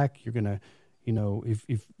it back, you're going to,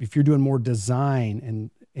 if you're doing more design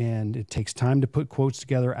and it takes time to put quotes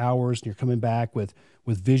together, hours, and you're coming back with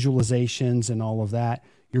visualizations and all of that,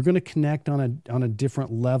 you're going to connect on a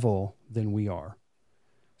different level than we are.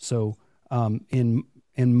 So in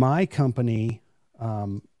my company,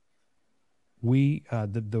 we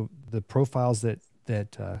the profiles that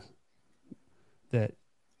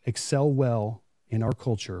excel well in our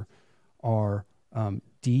culture are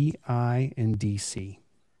DI and DC.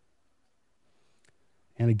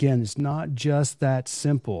 And again, it's not just that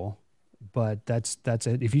simple, but that's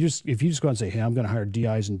it. If you just go out and say, hey, I'm going to hire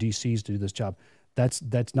DIs and DCs to do this job,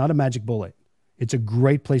 that's not a magic bullet. It's a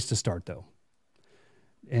great place to start, though.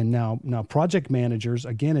 And now project managers,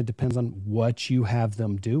 again, it depends on what you have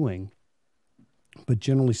them doing. But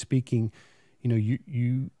generally speaking,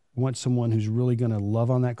 you want someone who's really going to love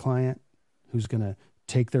on that client, who's going to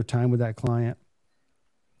take their time with that client.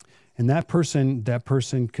 And that person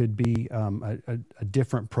could be a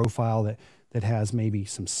different profile that has maybe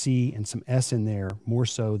some C and some S in there, more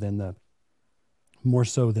so than the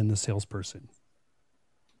salesperson.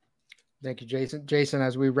 Thank you, Jason. Jason,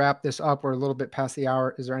 as we wrap this up, we're a little bit past the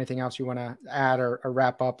hour. Is there anything else you want to add or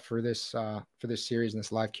wrap up for this series and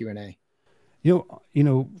this live Q&A?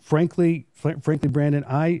 Frankly, Brandon,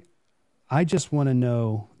 I just want to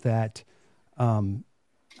know that I'm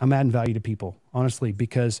adding value to people, honestly,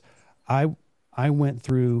 because I went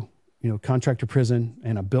through, contractor prison,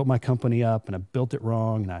 and I built my company up, and I built it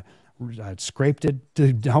wrong, and I scraped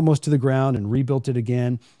it almost to the ground and rebuilt it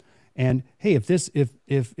again. And hey,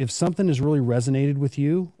 if something has really resonated with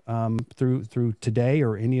you through today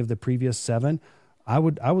or any of the previous 7, I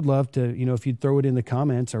would love to, if you'd throw it in the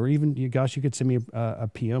comments, or even you could send me a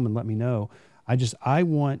PM and let me know. I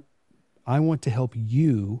want to help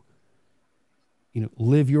you,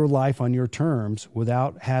 live your life on your terms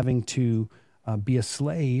without having to be a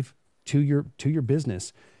slave to your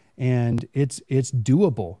business. And it's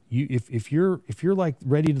doable. If you're like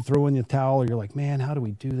ready to throw in the towel, or you're like, man, how do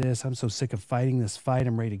we do this? I'm so sick of fighting this fight.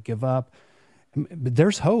 I'm ready to give up. But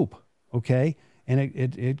there's hope. Okay. And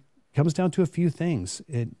it comes down to a few things.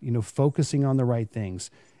 Focusing on the right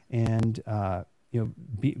things, and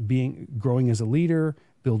growing as a leader,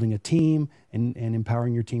 building a team, and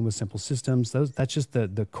empowering your team with simple systems. That's just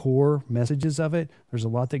the core messages of it. There's a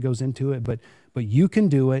lot that goes into it, but you can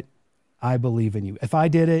do it. I believe in you. If I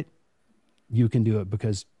did it, you can do it,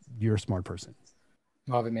 because you're a smart person.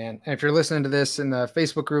 Love it, man. And if you're listening to this in the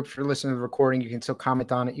Facebook group, if you're listening to the recording, you can still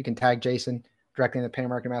comment on it. You can tag Jason directly in the Painter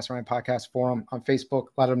Marketing Mastermind podcast forum on Facebook.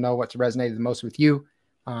 Let him know what's resonated the most with you.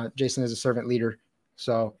 Jason is a servant leader,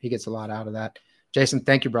 so he gets a lot out of that. Jason,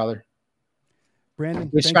 thank you, brother.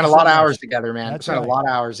 Brandon, we spent a lot of hours together, man. We spent a lot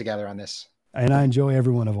of hours together on this. And I enjoy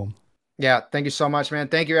every one of them. Yeah. Thank you so much, man.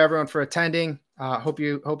 Thank you, everyone, for attending. Hope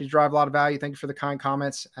you drive a lot of value. Thank you for the kind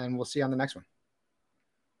comments, and we'll see you on the next one.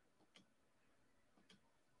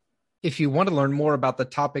 If you want to learn more about the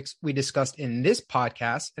topics we discussed in this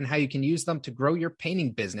podcast and how you can use them to grow your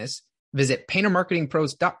painting business, visit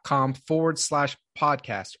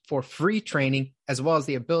paintermarketingpros.com/podcast for free training, as well as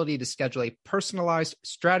the ability to schedule a personalized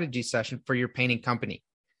strategy session for your painting company.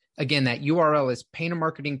 Again, that URL is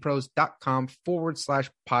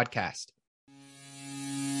paintermarketingpros.com/podcast.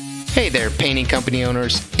 Hey there, painting company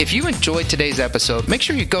owners. If you enjoyed today's episode, make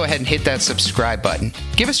sure you go ahead and hit that subscribe button.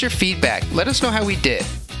 Give us your feedback. Let us know how we did.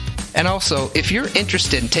 And also, if you're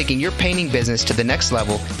interested in taking your painting business to the next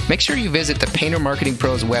level, make sure you visit the Painter Marketing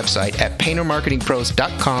Pros website at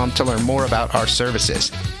paintermarketingpros.com to learn more about our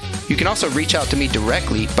services. You can also reach out to me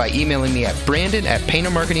directly by emailing me at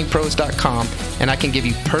brandon@paintermarketingpros.com, and I can give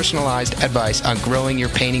you personalized advice on growing your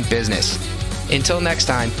painting business. Until next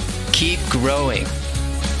time, keep growing.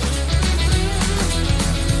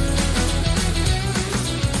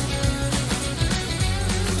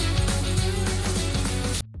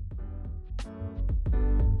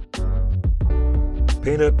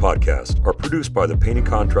 PaintNet podcasts are produced by the Painting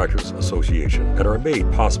Contractors Association and are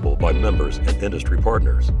made possible by members and industry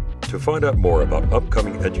partners. To find out more about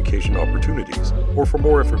upcoming education opportunities or for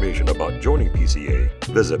more information about joining PCA,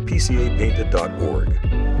 visit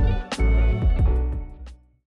pcapainted.org.